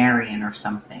in Darien or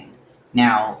something.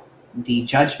 Now, the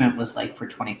judgment was like for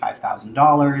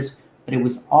 $25,000, but it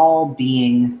was all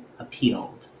being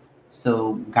appealed.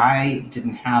 So Guy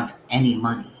didn't have any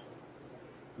money.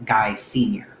 Guy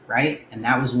Sr., right? And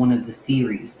that was one of the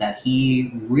theories, that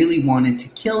he really wanted to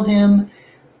kill him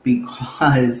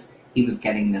because he was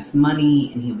getting this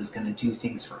money and he was going to do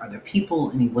things for other people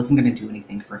and he wasn't going to do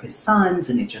anything for his sons,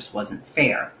 and it just wasn't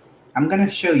fair. I'm going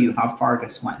to show you how far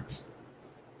this went.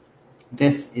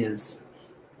 This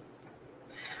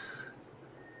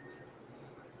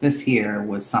here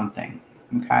was something,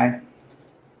 okay?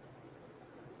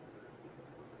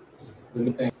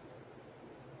 Can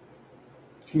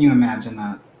you imagine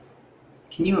that?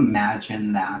 Can you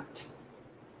imagine that?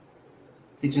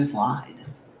 They just lied.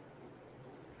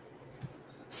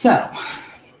 So,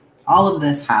 all of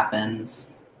this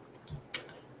happens.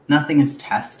 Nothing is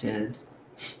tested.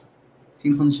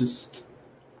 People just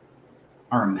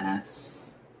are a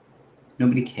mess.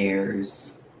 Nobody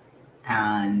cares.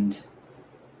 And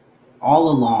all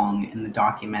along in the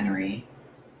documentary,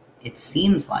 it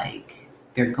seems like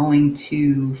they're going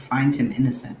to find him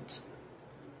innocent.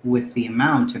 With the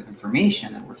amount of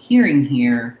information that we're hearing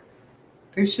here,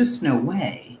 there's just no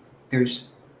way. There's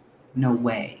no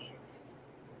way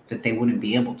that they wouldn't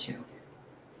be able to.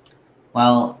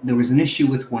 Well, there was an issue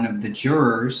with one of the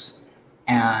jurors,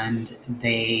 and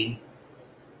they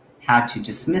had to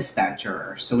dismiss that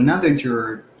juror. So another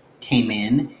juror came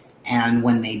in, and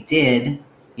when they did,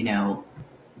 you know,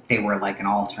 they were like an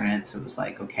alternate. So it was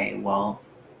like, okay, well,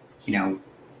 you know,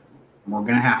 we're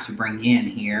going to have to bring you in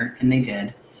here. And they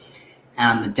did.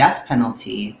 And the death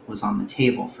penalty was on the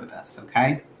table for this,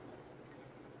 okay?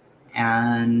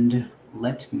 And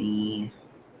let me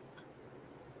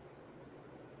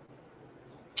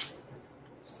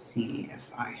see if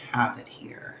I have it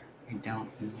here. I don't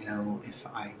know if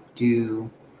I do.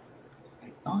 I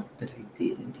thought that I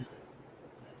did,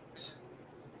 but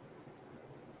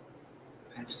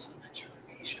I have so much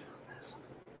information on this.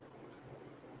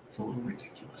 It's a little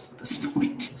ridiculous at this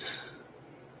point.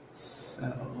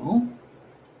 So,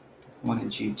 I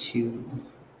wanted you to,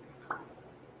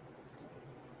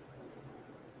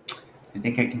 I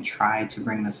think I can try to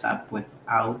bring this up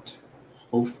without,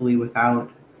 hopefully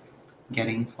without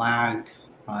getting flagged,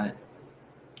 but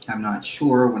I'm not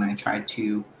sure. When I tried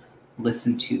to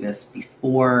listen to this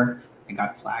before, I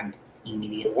got flagged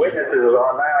immediately. The witnesses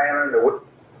are now entering the...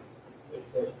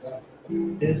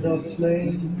 As the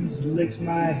flames licked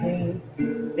my head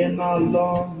and my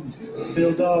lungs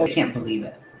filled up. I can't believe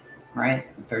it, right?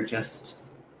 They're just,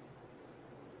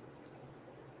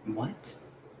 what?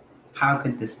 How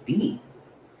could this be?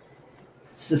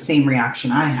 It's the same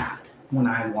reaction I had when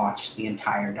I watched the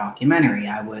entire documentary.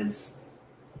 I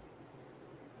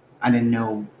didn't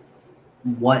know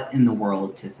what in the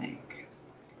world to think.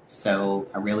 So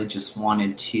I really just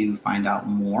wanted to find out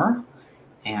more.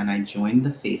 And I joined the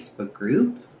Facebook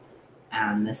group,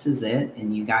 and this is it.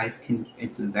 And you guys can,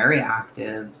 it's very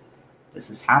active. This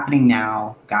is happening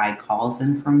now. Guy calls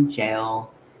in from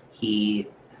jail. He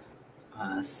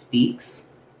speaks.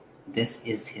 This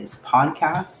is his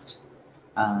podcast.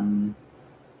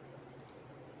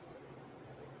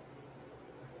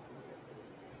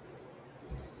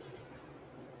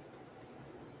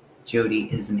 Jody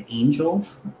is an angel.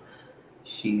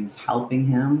 She's helping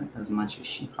him as much as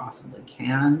she possibly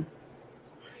can.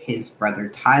 His brother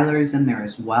Tyler's in there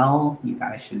as well. You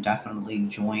guys should definitely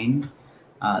join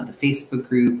the Facebook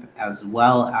group as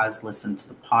well as listen to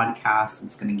the podcast.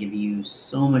 It's going to give you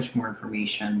so much more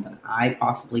information than I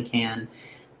possibly can,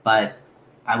 but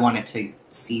I wanted to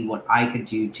see what I could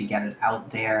do to get it out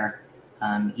there,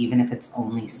 even if it's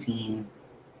only seen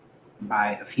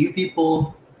by a few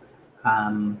people.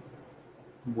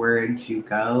 Where'd you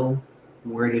go?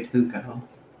 Where did who go?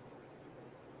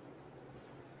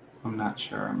 I'm not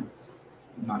sure. I'm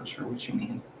not sure what you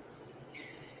mean.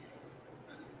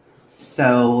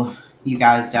 So you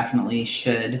guys definitely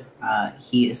should.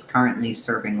 He is currently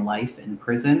serving life in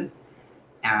prison,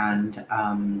 and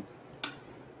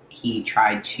he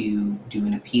tried to do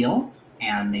an appeal,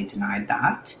 and they denied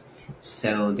that.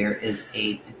 So there is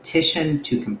a petition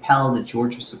to compel the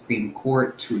Georgia Supreme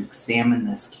Court to examine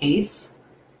this case.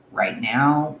 Right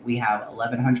now, we have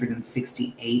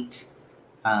 1,168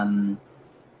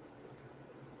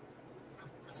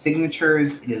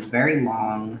 signatures. It is very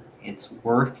long. It's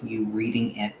worth you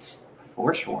reading it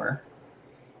for sure.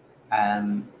 I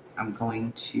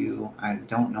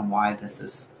don't know why this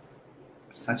is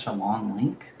such a long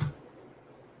link,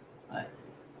 but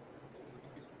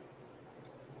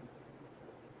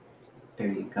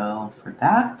there you go for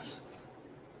that.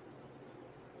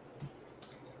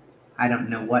 I don't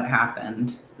know what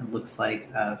happened. It looks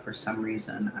like for some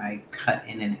reason I cut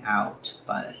in and out,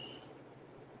 but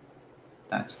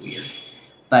that's weird.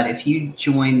 But if you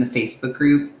join the Facebook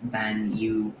group,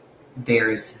 then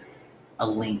there's a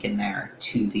link in there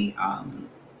to the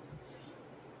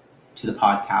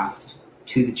podcast,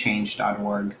 to the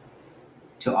change.org,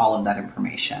 to all of that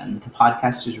information. The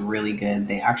podcast is really good.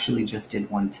 They actually just did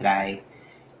one today.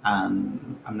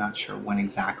 I'm not sure when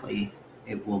exactly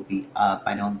it will be up.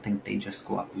 I don't think they just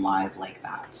go up live like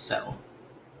that. So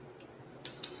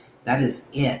that is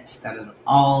it. That is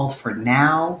all for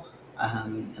now.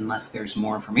 Unless there's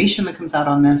more information that comes out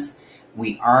on this,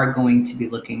 we are going to be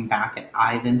looking back at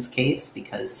Ivan's case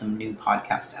because some new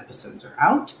podcast episodes are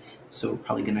out. So we're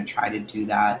probably going to try to do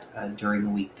that during the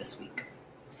week this week.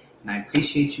 And I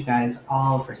appreciate you guys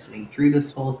all for sitting through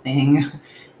this whole thing.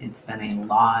 It's been a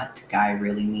lot. Guy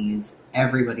really needs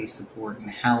everybody's support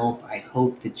and help. I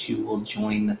hope that you will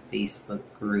join the Facebook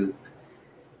group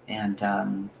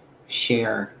and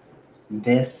share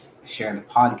this, share the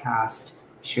podcast,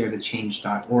 share the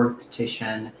change.org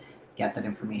petition, get that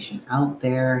information out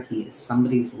there. He is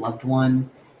somebody's loved one,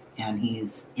 and he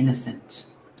is innocent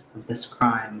of this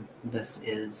crime. This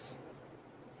is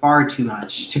far too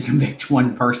much to convict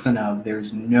one person of.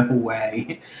 There's no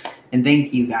way. And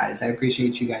thank you guys. I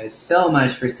appreciate you guys so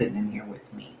much for sitting in here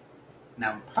with me. And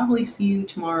I'll probably see you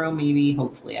tomorrow, maybe,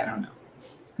 hopefully, I don't know.